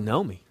want God to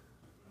know me.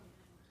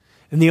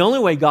 And the only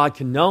way God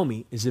can know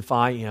me is if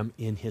I am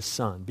in His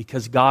Son,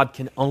 because God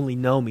can only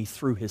know me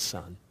through His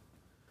Son.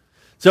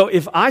 So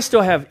if I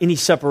still have any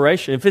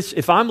separation,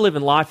 if I'm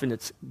living life and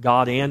it's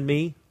God and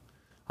me,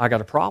 I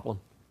got a problem.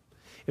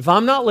 If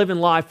I'm not living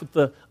life with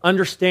the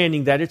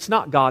understanding that it's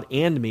not God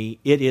and me,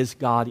 it is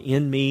God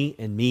in me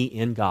and me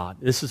in God.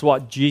 This is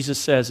what Jesus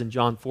says in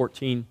John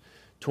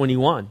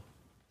 14:21.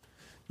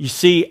 You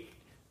see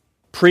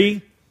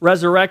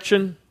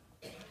pre-resurrection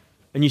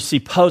and you see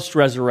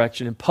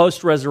post-resurrection. In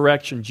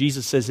post-resurrection,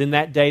 Jesus says, in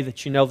that day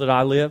that you know that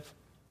I live,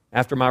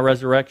 after my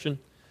resurrection,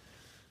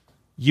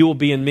 you will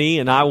be in me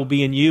and I will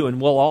be in you and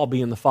we'll all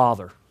be in the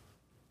Father.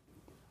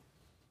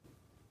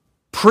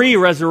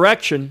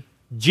 Pre-resurrection,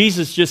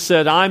 Jesus just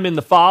said, I'm in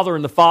the Father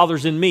and the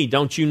Father's in me.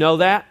 Don't you know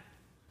that?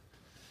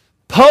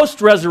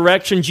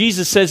 Post-resurrection,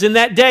 Jesus says, in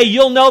that day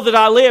you'll know that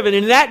I live, and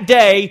in that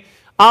day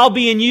I'll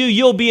be in you,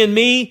 you'll be in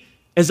me,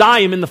 as I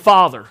am in the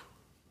Father.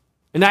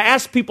 And I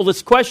asked people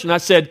this question. I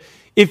said,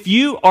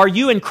 are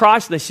you in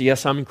Christ? They say,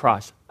 yes, I'm in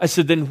Christ. I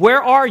said, then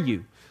where are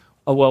you?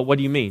 Oh, well, what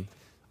do you mean?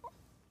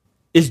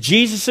 Is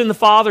Jesus in the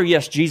Father?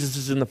 Yes, Jesus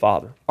is in the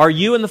Father. Are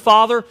you in the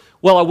Father?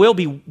 Well, I will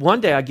be one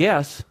day, I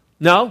guess.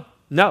 No,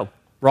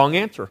 wrong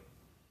answer.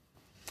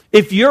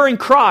 If you're in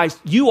Christ,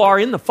 you are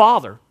in the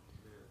Father.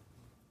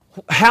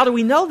 How do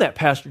we know that,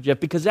 Pastor Jeff?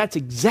 Because that's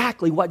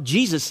exactly what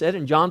Jesus said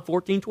in John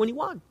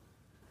 14:21.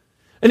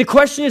 And the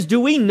question is, do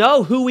we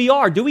know who we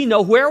are? Do we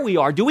know where we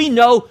are? Do we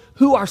know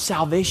who our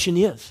salvation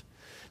is?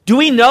 Do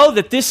we know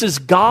that this is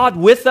God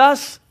with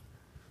us?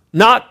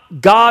 Not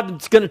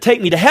God's going to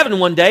take me to heaven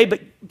one day, but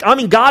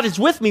God is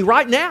with me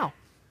right now.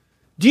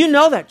 Do you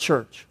know that,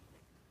 church?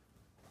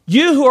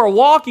 You who are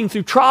walking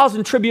through trials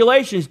and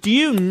tribulations, do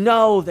you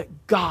know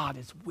that God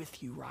is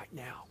with you right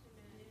now?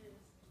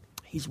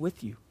 He's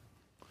with you.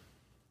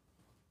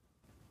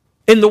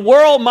 And the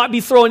world might be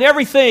throwing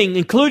everything,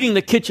 including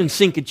the kitchen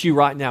sink, at you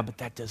right now, but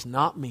that does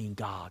not mean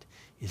God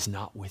is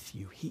not with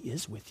you. He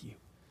is with you.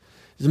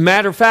 As a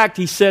matter of fact,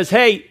 He says,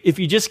 hey, if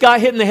you just got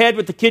hit in the head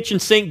with the kitchen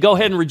sink, go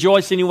ahead and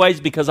rejoice anyways,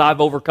 because I've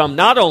overcome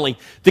not only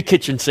the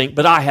kitchen sink,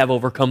 but I have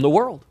overcome the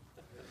world.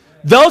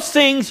 Those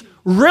things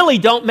really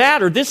don't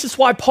matter. This is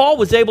why Paul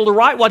was able to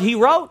write what he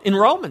wrote in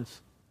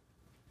Romans.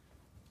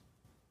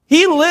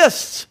 He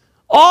lists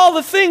all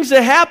the things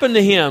that happened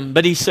to him,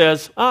 but he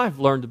says, I've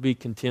learned to be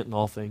content in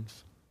all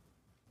things.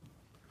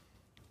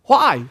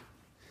 Why?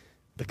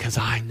 Because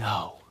I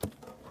know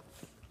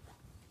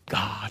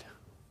God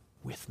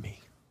with me.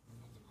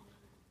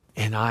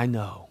 And I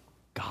know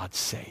God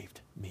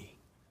saved me.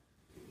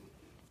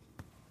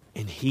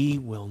 And He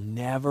will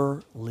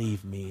never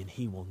leave me, and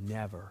He will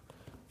never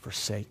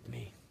forsake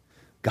me.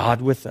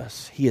 God with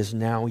us. He is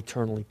now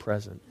eternally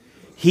present.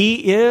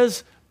 He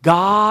is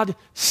God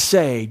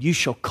saved. You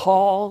shall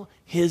call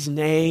His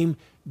name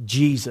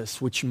Jesus,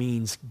 which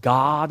means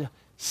God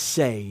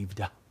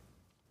saved.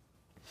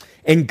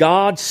 And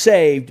God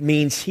saved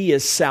means He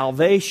is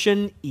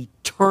salvation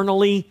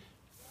eternally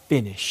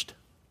finished.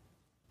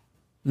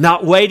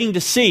 Not waiting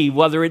to see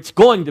whether it's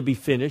going to be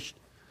finished.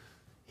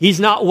 He's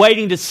not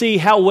waiting to see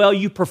how well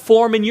you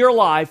perform in your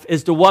life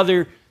as to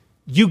whether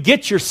you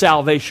get your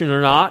salvation or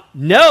not.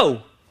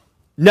 No.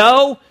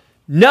 No.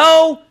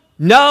 No.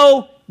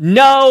 No.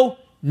 No.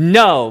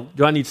 No.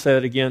 Do I need to say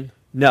that again?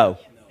 No.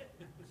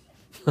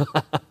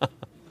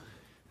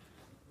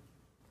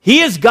 He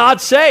is God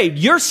saved.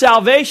 Your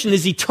salvation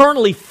is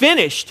eternally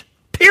finished.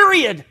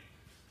 Period.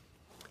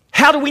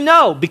 How do we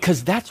know?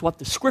 Because that's what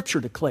the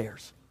Scripture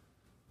declares.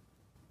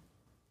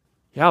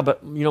 Yeah,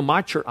 but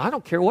my church, I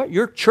don't care what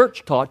your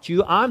church taught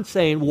you. I'm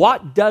saying,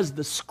 what does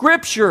the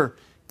Scripture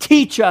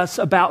teach us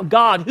about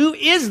God? Who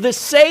is the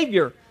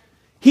Savior?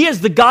 He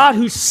is the God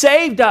who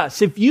saved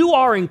us. If you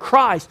are in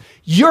Christ,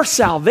 your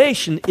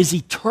salvation is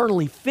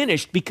eternally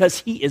finished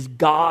because He is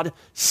God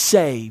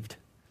saved.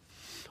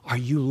 Are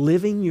you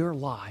living your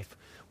life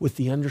with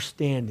the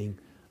understanding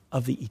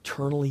of the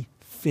eternally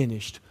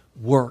finished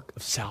work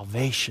of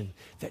salvation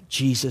that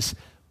Jesus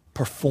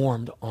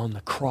performed on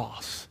the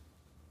cross?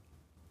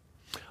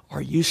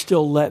 Are you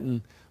still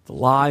letting the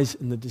lies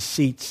and the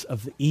deceits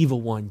of the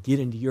evil one get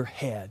into your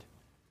head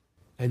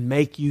and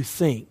make you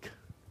think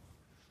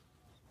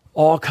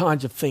all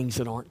kinds of things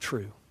that aren't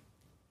true?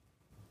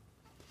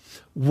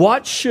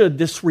 What should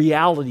this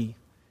reality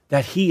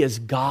that He is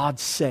God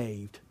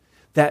saved,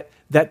 that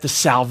the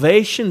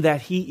salvation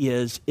that He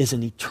is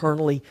an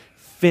eternally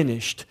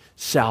finished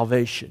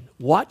salvation,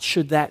 what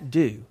should that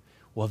do?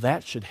 Well,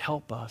 that should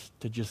help us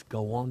to just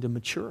go on to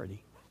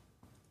maturity.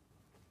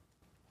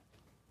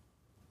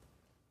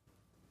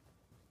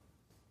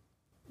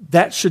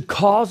 That should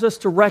cause us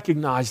to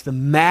recognize the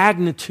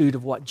magnitude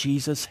of what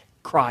Jesus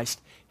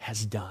Christ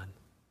has done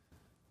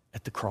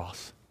at the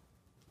cross.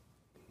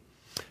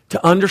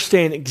 To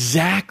understand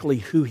exactly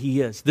who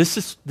He is.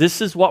 This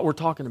is what we're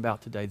talking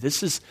about today.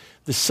 This is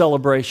the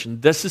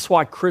celebration. This is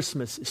why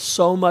Christmas is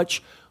so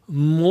much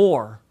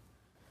more.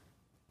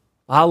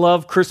 I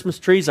love Christmas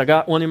trees. I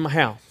got one in my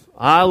house.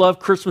 I love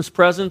Christmas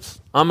presents.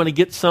 I'm going to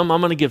get some.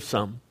 I'm going to give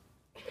some.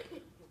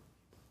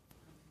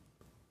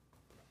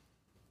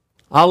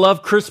 I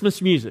love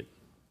Christmas music.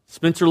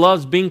 Spencer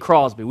loves Bing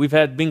Crosby. We've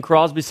had Bing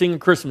Crosby singing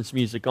Christmas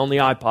music on the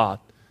iPod.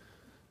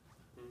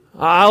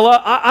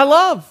 I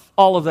love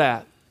all of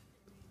that.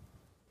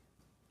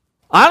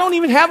 I don't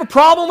even have a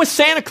problem with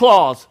Santa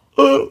Claus.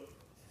 I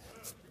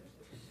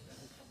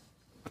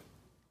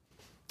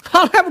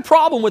don't have a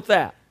problem with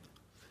that.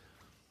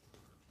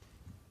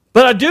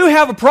 But I do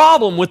have a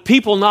problem with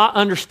people not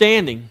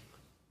understanding.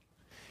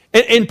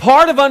 And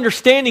part of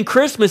understanding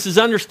Christmas is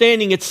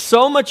understanding it's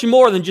so much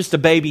more than just a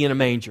baby in a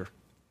manger.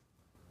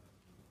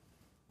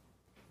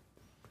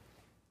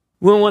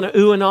 We want to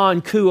ooh and ah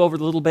and coo over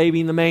the little baby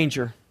in the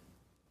manger.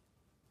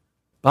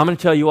 But I'm going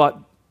to tell you what,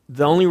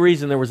 the only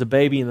reason there was a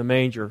baby in the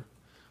manger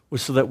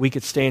was so that we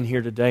could stand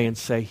here today and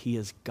say He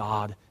is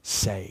God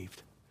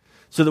saved.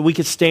 So that we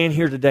could stand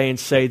here today and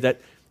say that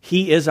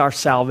He is our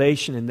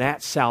salvation, and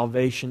that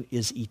salvation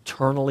is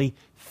eternally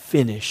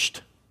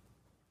finished.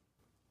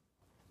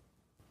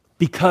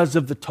 Because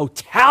of the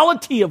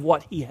totality of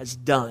what He has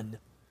done,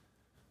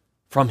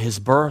 from His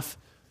birth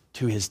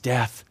to His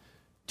death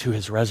to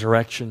His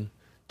resurrection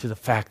to the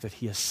fact that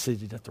He is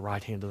seated at the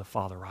right hand of the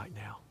Father right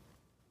now.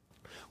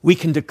 We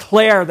can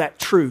declare that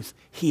truth.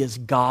 He is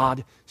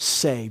God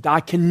saved. I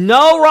can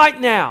know right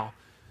now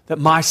that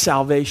my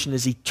salvation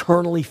is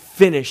eternally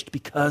finished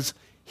because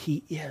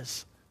He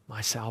is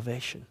my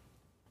salvation.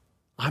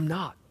 I'm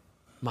not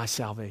my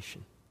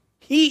salvation.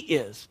 He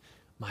is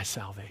my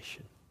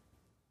salvation.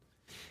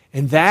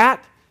 And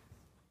that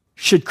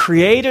should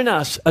create in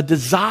us a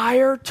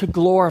desire to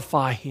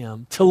glorify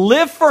Him, to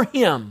live for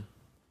Him,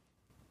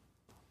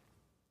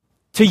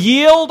 to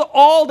yield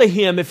all to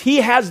Him. If He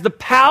has the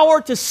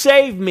power to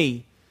save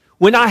me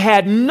when I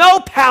had no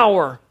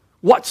power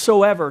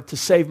whatsoever to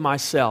save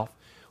myself,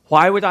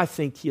 why would I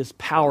think He is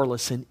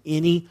powerless in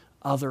any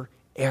other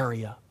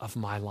area of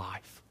my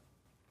life?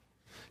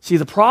 See,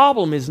 the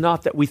problem is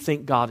not that we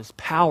think God is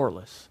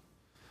powerless.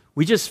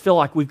 We just feel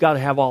like we've got to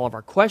have all of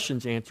our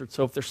questions answered.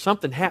 So if there's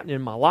something happening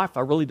in my life I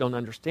really don't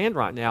understand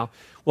right now,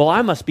 well,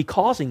 I must be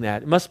causing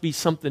that. It must be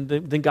something,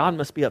 then God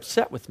must be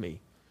upset with me.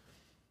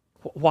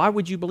 Why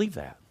would you believe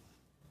that?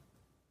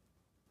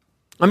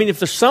 I mean, if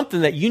there's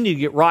something that you need to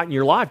get right in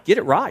your life, get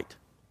it right.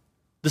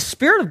 The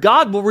Spirit of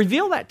God will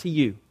reveal that to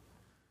you.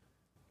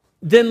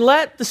 Then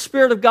let the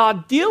Spirit of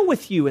God deal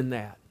with you in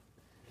that.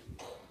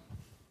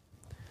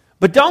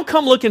 But don't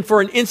come looking for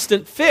an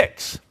instant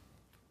fix.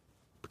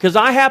 Because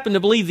I happen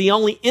to believe the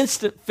only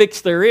instant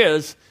fix there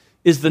is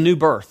the new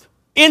birth.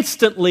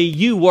 Instantly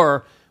you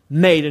were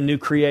made a new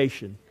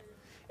creation.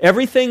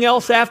 Everything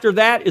else after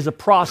that is a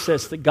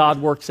process that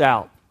God works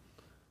out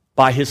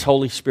by His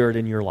Holy Spirit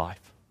in your life.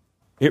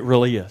 It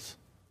really is.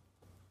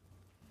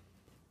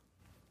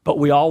 But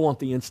we all want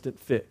the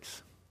instant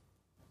fix.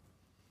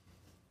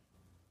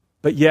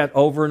 But yet,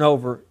 over and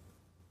over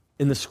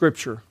in the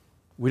Scripture,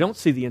 we don't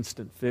see the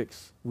instant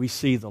fix. We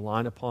see the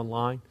line upon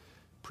line,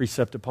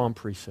 precept upon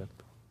precept.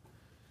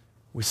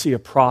 We see a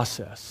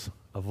process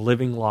of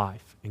living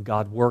life and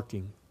God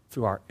working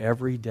through our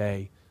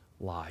everyday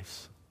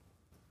lives.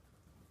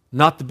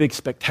 Not the big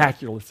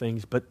spectacular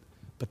things, but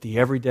the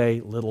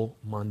everyday little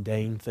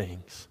mundane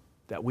things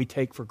that we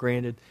take for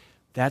granted.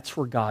 That's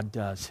where God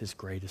does His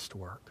greatest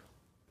work.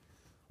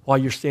 While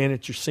you're standing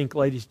at your sink,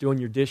 ladies, doing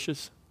your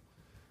dishes,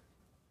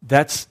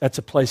 that's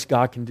a place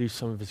God can do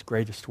some of His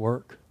greatest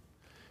work.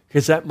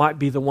 Because that might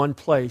be the one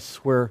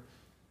place where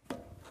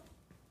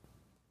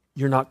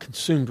you're not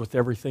consumed with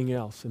everything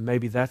else. And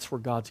maybe that's where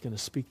God's going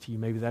to speak to you.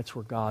 Maybe that's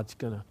where God's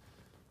going to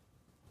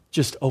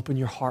just open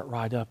your heart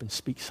right up and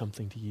speak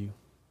something to you.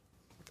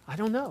 I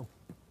don't know.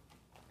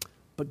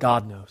 But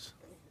God knows.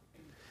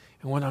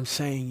 And what I'm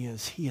saying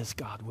is, He is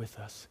God with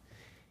us.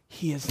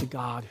 He is the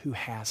God who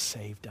has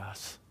saved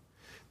us.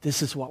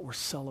 This is what we're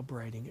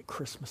celebrating at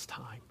Christmas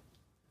time.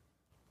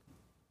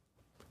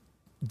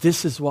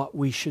 This is what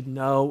we should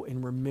know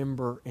and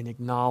remember and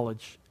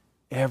acknowledge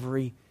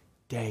every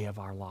day of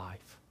our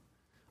life.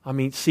 I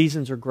mean,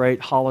 seasons are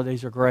great,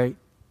 holidays are great.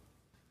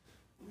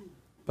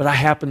 But I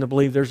happen to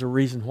believe there's a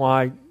reason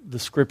why the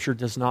Scripture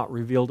does not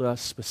reveal to us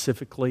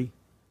specifically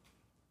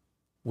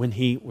when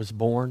He was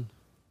born.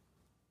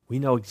 We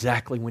know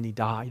exactly when He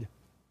died.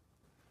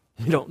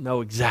 We don't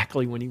know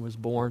exactly when He was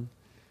born.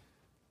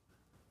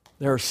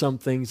 There are some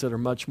things that are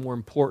much more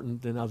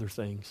important than other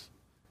things.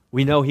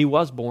 We know He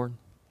was born.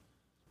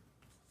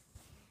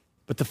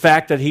 But the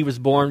fact that He was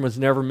born was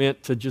never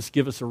meant to just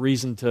give us a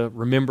reason to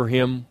remember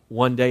Him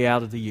one day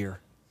out of the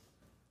year.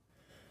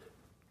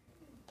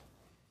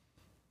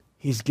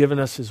 He's given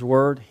us His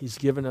Word. He's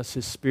given us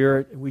His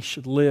Spirit. And we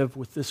should live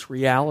with this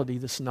reality,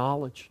 this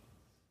knowledge.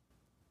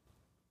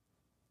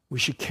 We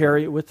should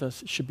carry it with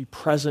us. It should be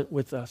present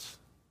with us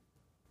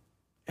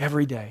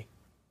every day.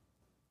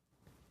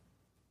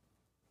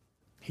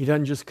 He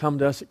doesn't just come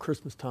to us at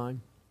Christmas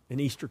time and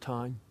Easter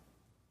time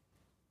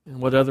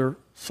and what other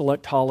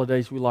select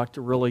holidays we like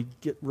to really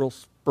get real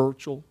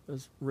spiritual,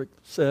 as Rick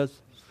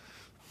says.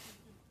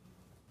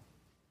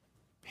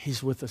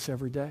 He's with us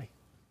every day.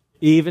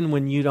 Even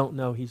when you don't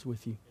know He's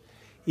with you.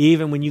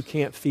 Even when you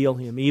can't feel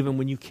Him. Even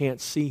when you can't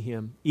see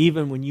Him.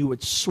 Even when you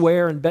would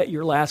swear and bet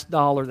your last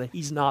dollar that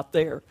He's not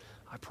there.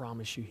 I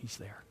promise you He's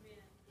there.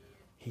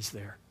 He's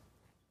there.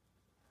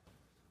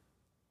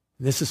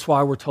 And this is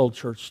why we're told,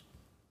 church,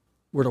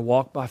 we're to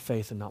walk by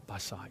faith and not by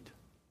sight.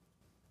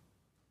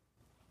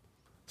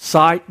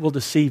 Sight will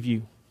deceive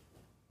you.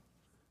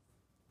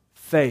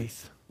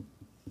 Faith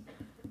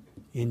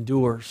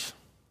endures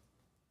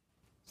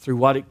through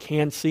what it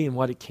can see and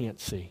what it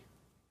can't see.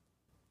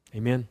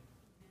 Amen?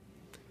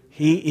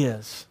 He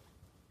is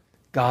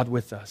God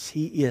with us.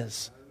 He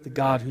is the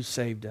God who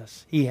saved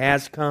us. He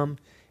has come.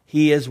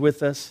 He is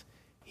with us.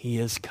 He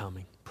is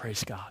coming.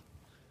 Praise God.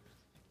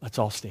 Let's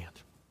all stand.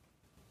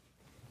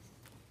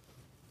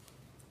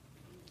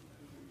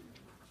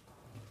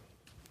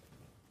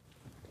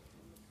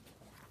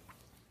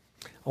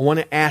 I want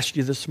to ask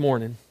you this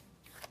morning,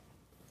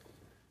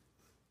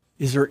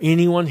 is there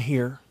anyone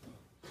here?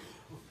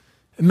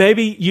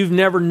 Maybe you've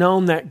never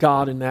known that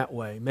God in that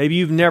way. Maybe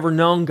you've never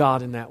known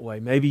God in that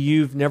way. Maybe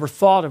you've never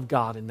thought of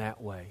God in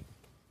that way.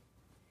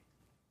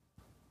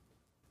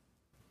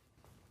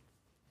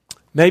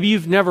 Maybe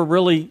you've never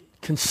really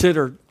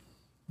considered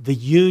the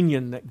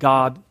union that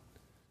God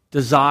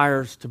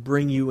desires to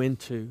bring you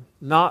into.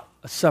 Not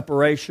a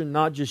separation,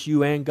 not just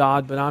you and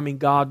God, but I mean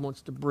God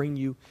wants to bring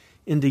you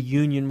into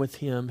union with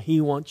Him. He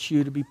wants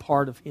you to be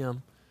part of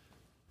Him.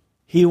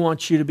 He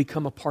wants you to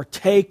become a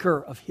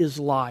partaker of His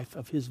life,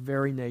 of His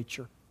very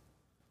nature.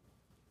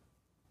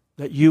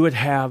 That you would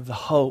have the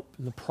hope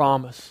and the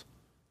promise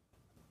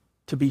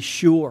to be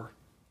sure,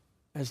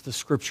 as the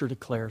Scripture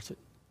declares it.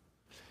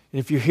 And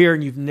if you're here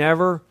and you've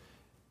never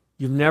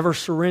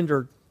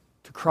surrendered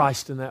to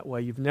Christ in that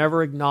way, you've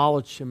never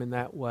acknowledged Him in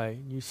that way,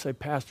 and you say,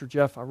 Pastor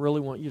Jeff, I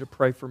really want you to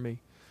pray for me.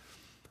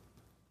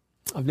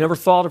 I've never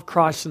thought of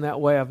Christ in that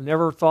way. I've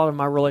never thought of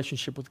my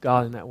relationship with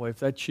God in that way. If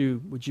that's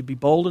you, would you be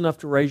bold enough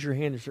to raise your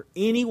hand? Is there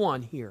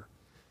anyone here?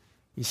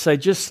 You say,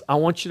 I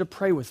want you to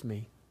pray with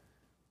me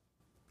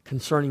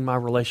concerning my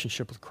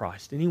relationship with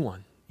Christ.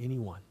 Anyone?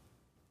 Anyone?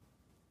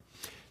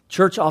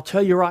 Church, I'll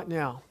tell you right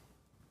now,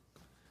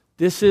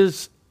 this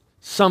is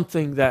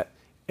something that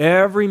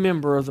every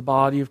member of the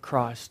body of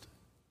Christ,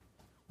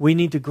 we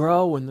need to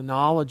grow in the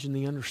knowledge and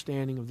the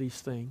understanding of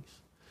these things.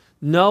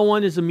 No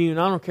one is immune.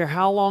 I don't care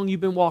how long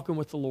you've been walking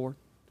with the Lord.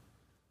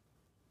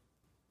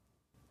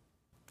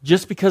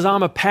 Just because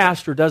I'm a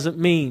pastor doesn't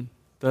mean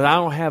that I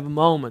don't have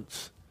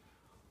moments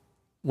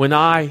when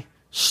I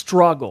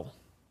struggle.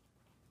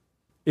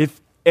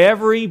 If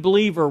every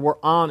believer were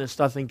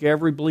honest, I think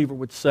every believer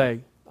would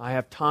say, I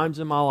have times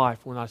in my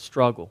life when I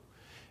struggle.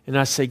 And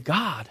I say,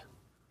 God,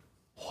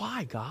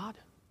 why, God?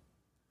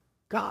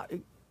 God,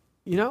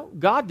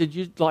 God, did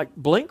you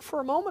blink for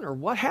a moment or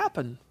what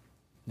happened?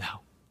 No.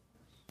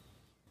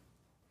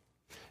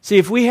 See,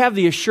 if we have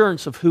the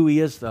assurance of who He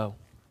is, though,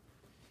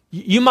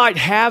 you might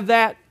have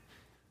that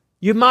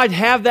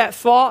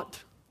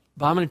thought,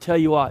 but I'm going to tell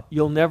you what,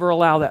 you'll never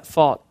allow that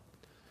thought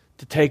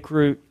to take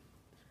root,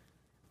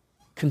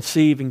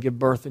 conceive, and give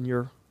birth in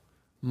your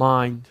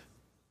mind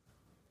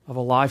of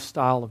a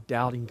lifestyle of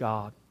doubting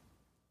God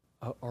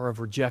or of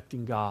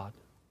rejecting God.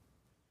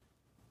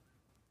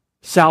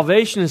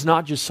 Salvation is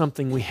not just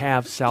something we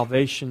have.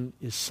 Salvation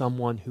is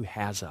someone who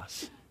has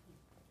us.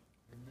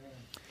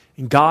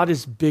 And God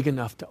is big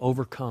enough to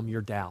overcome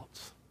your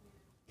doubts.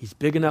 He's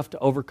big enough to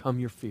overcome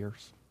your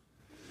fears.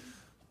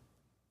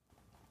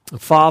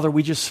 And Father,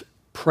 we just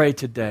pray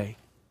today,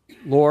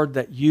 Lord,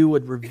 that you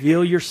would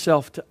reveal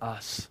yourself to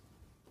us.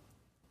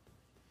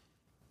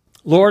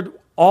 Lord,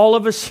 all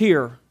of us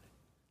here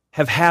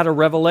have had a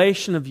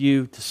revelation of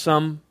you to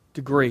some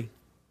degree.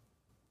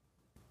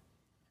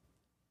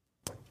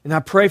 And I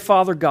pray,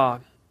 Father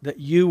God, that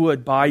you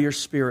would, by your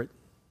Spirit,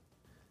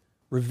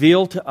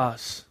 reveal to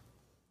us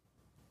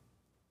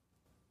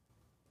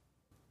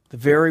the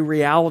very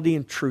reality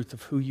and truth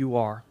of who you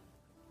are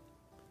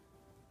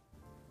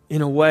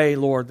in a way,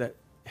 Lord, that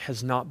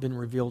has not been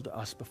revealed to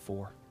us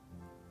before.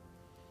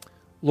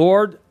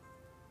 Lord,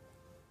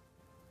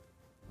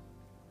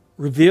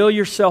 reveal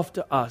yourself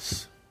to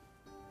us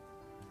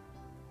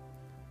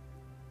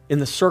in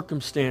the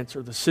circumstance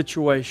or the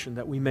situation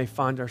that we may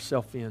find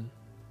ourselves in.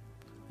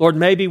 Lord,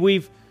 maybe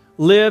we've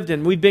lived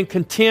and we've been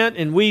content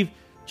and we've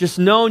just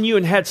known you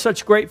and had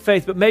such great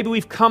faith, but maybe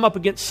we've come up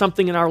against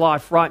something in our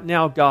life right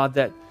now, God,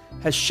 that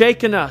has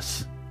shaken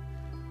us.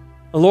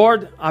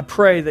 Lord, I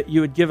pray that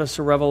you would give us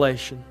a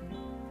revelation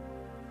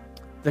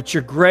that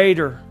you're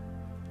greater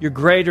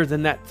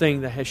than that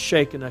thing that has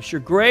shaken us.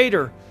 You're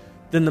greater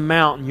than the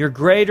mountain. You're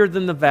greater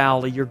than the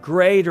valley. You're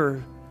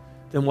greater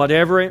than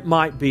whatever it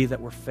might be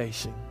that we're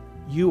facing.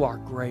 You are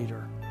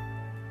greater.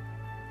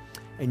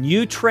 And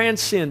you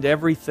transcend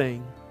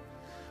everything.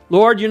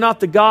 Lord, you're not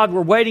the God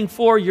we're waiting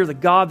for. You're the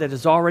God that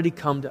has already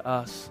come to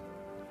us.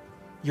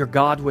 You're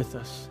God with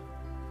us.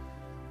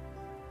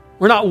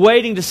 We're not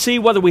waiting to see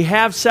whether we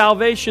have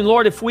salvation.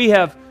 Lord, if we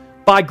have,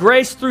 by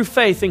grace through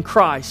faith in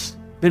Christ,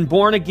 been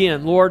born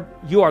again, Lord,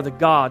 you are the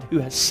God who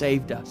has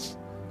saved us.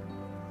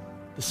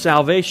 The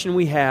salvation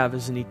we have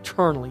is an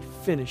eternally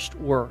finished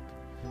work.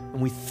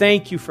 And we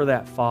thank you for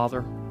that,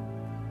 Father.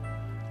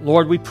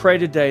 Lord, we pray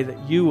today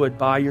that you would,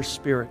 by your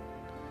Spirit,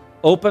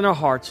 open our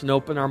hearts and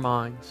open our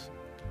minds.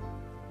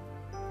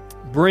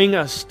 Bring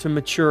us to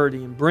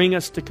maturity and bring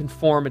us to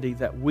conformity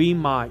that we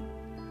might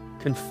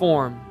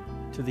conform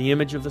to the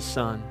image of the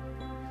Son.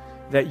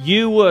 That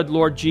you would,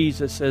 Lord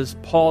Jesus, as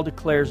Paul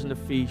declares in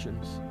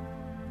Ephesians,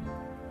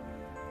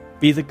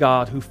 be the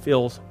God who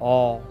fills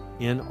all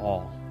in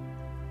all.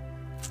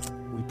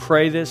 We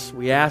pray this,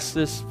 we ask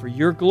this for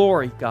your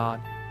glory,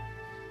 God.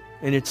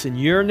 And it's in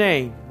your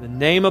name, the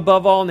name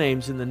above all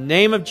names, in the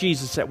name of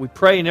Jesus that we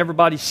pray. And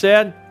everybody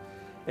said,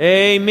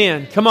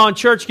 amen. Come on,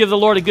 church, give the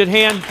Lord a good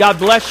hand. God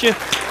bless you.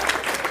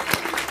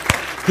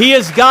 He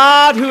is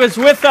God who is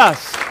with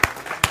us.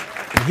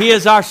 And He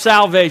is our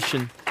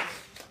salvation.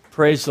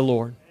 Praise the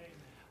Lord.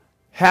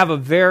 Have a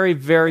very,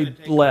 very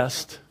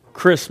blessed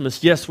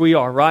Christmas. Yes, we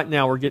are. Right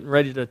now, we're getting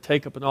ready to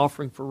take up an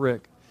offering for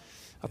Rick.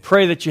 I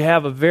pray that you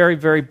have a very,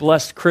 very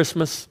blessed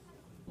Christmas.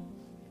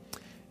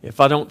 If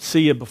I don't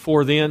see you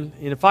before then,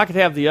 and if I could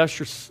have the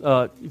ushers,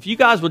 if you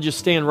guys would just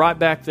stand right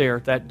back there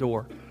at that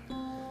door.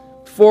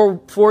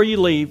 Before you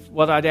leave,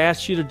 what I'd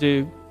ask you to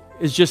do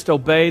is just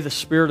obey the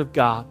Spirit of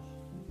God.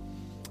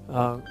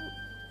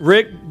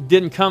 Rick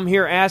didn't come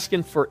here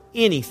asking for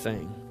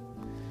anything.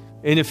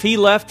 And if he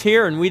left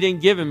here and we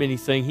didn't give him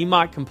anything, he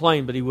might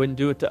complain, but he wouldn't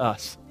do it to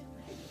us.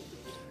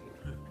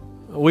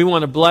 We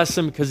want to bless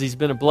him because he's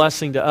been a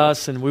blessing to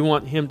us, and we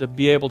want him to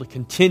be able to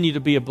continue to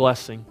be a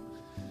blessing.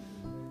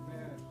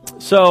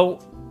 So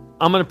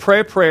I'm going to pray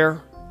a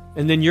prayer,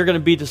 and then you're going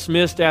to be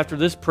dismissed after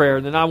this prayer.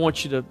 And then I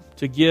want you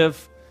to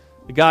give.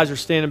 The guys are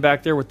standing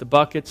back there with the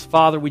buckets.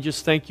 Father, we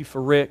just thank you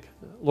for Rick.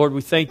 Lord,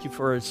 we thank you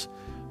for his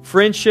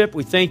friendship.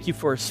 We thank you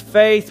for his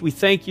faith. We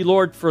thank you,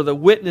 Lord, for the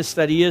witness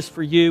that he is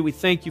for you. We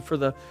thank you for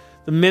the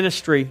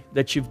ministry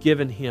that you've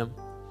given him.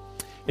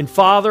 And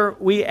Father,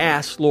 we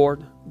ask,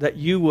 Lord, that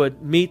you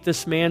would meet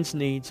this man's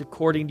needs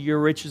according to your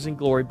riches and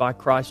glory by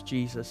Christ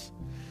Jesus.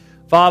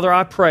 Father,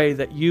 I pray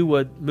that you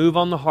would move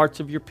on the hearts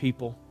of your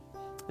people.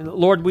 And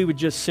Lord, we would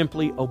just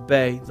simply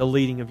obey the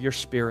leading of your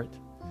Spirit.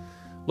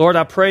 Lord,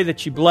 I pray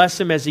that you bless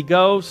him as he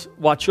goes.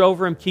 Watch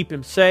over him, keep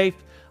him safe.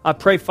 I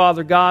pray,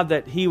 Father God,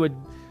 that he would,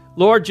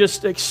 Lord,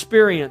 just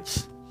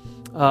experience,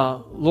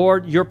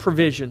 Lord, your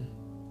provision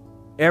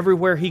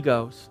everywhere he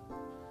goes.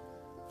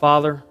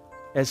 Father,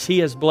 as he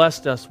has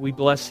blessed us, we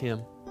bless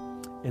him.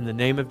 In the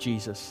name of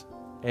Jesus,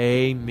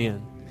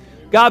 amen.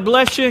 God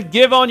bless you.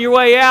 Give on your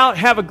way out.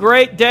 Have a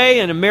great day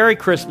and a Merry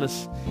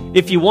Christmas.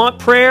 If you want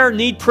prayer,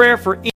 need prayer for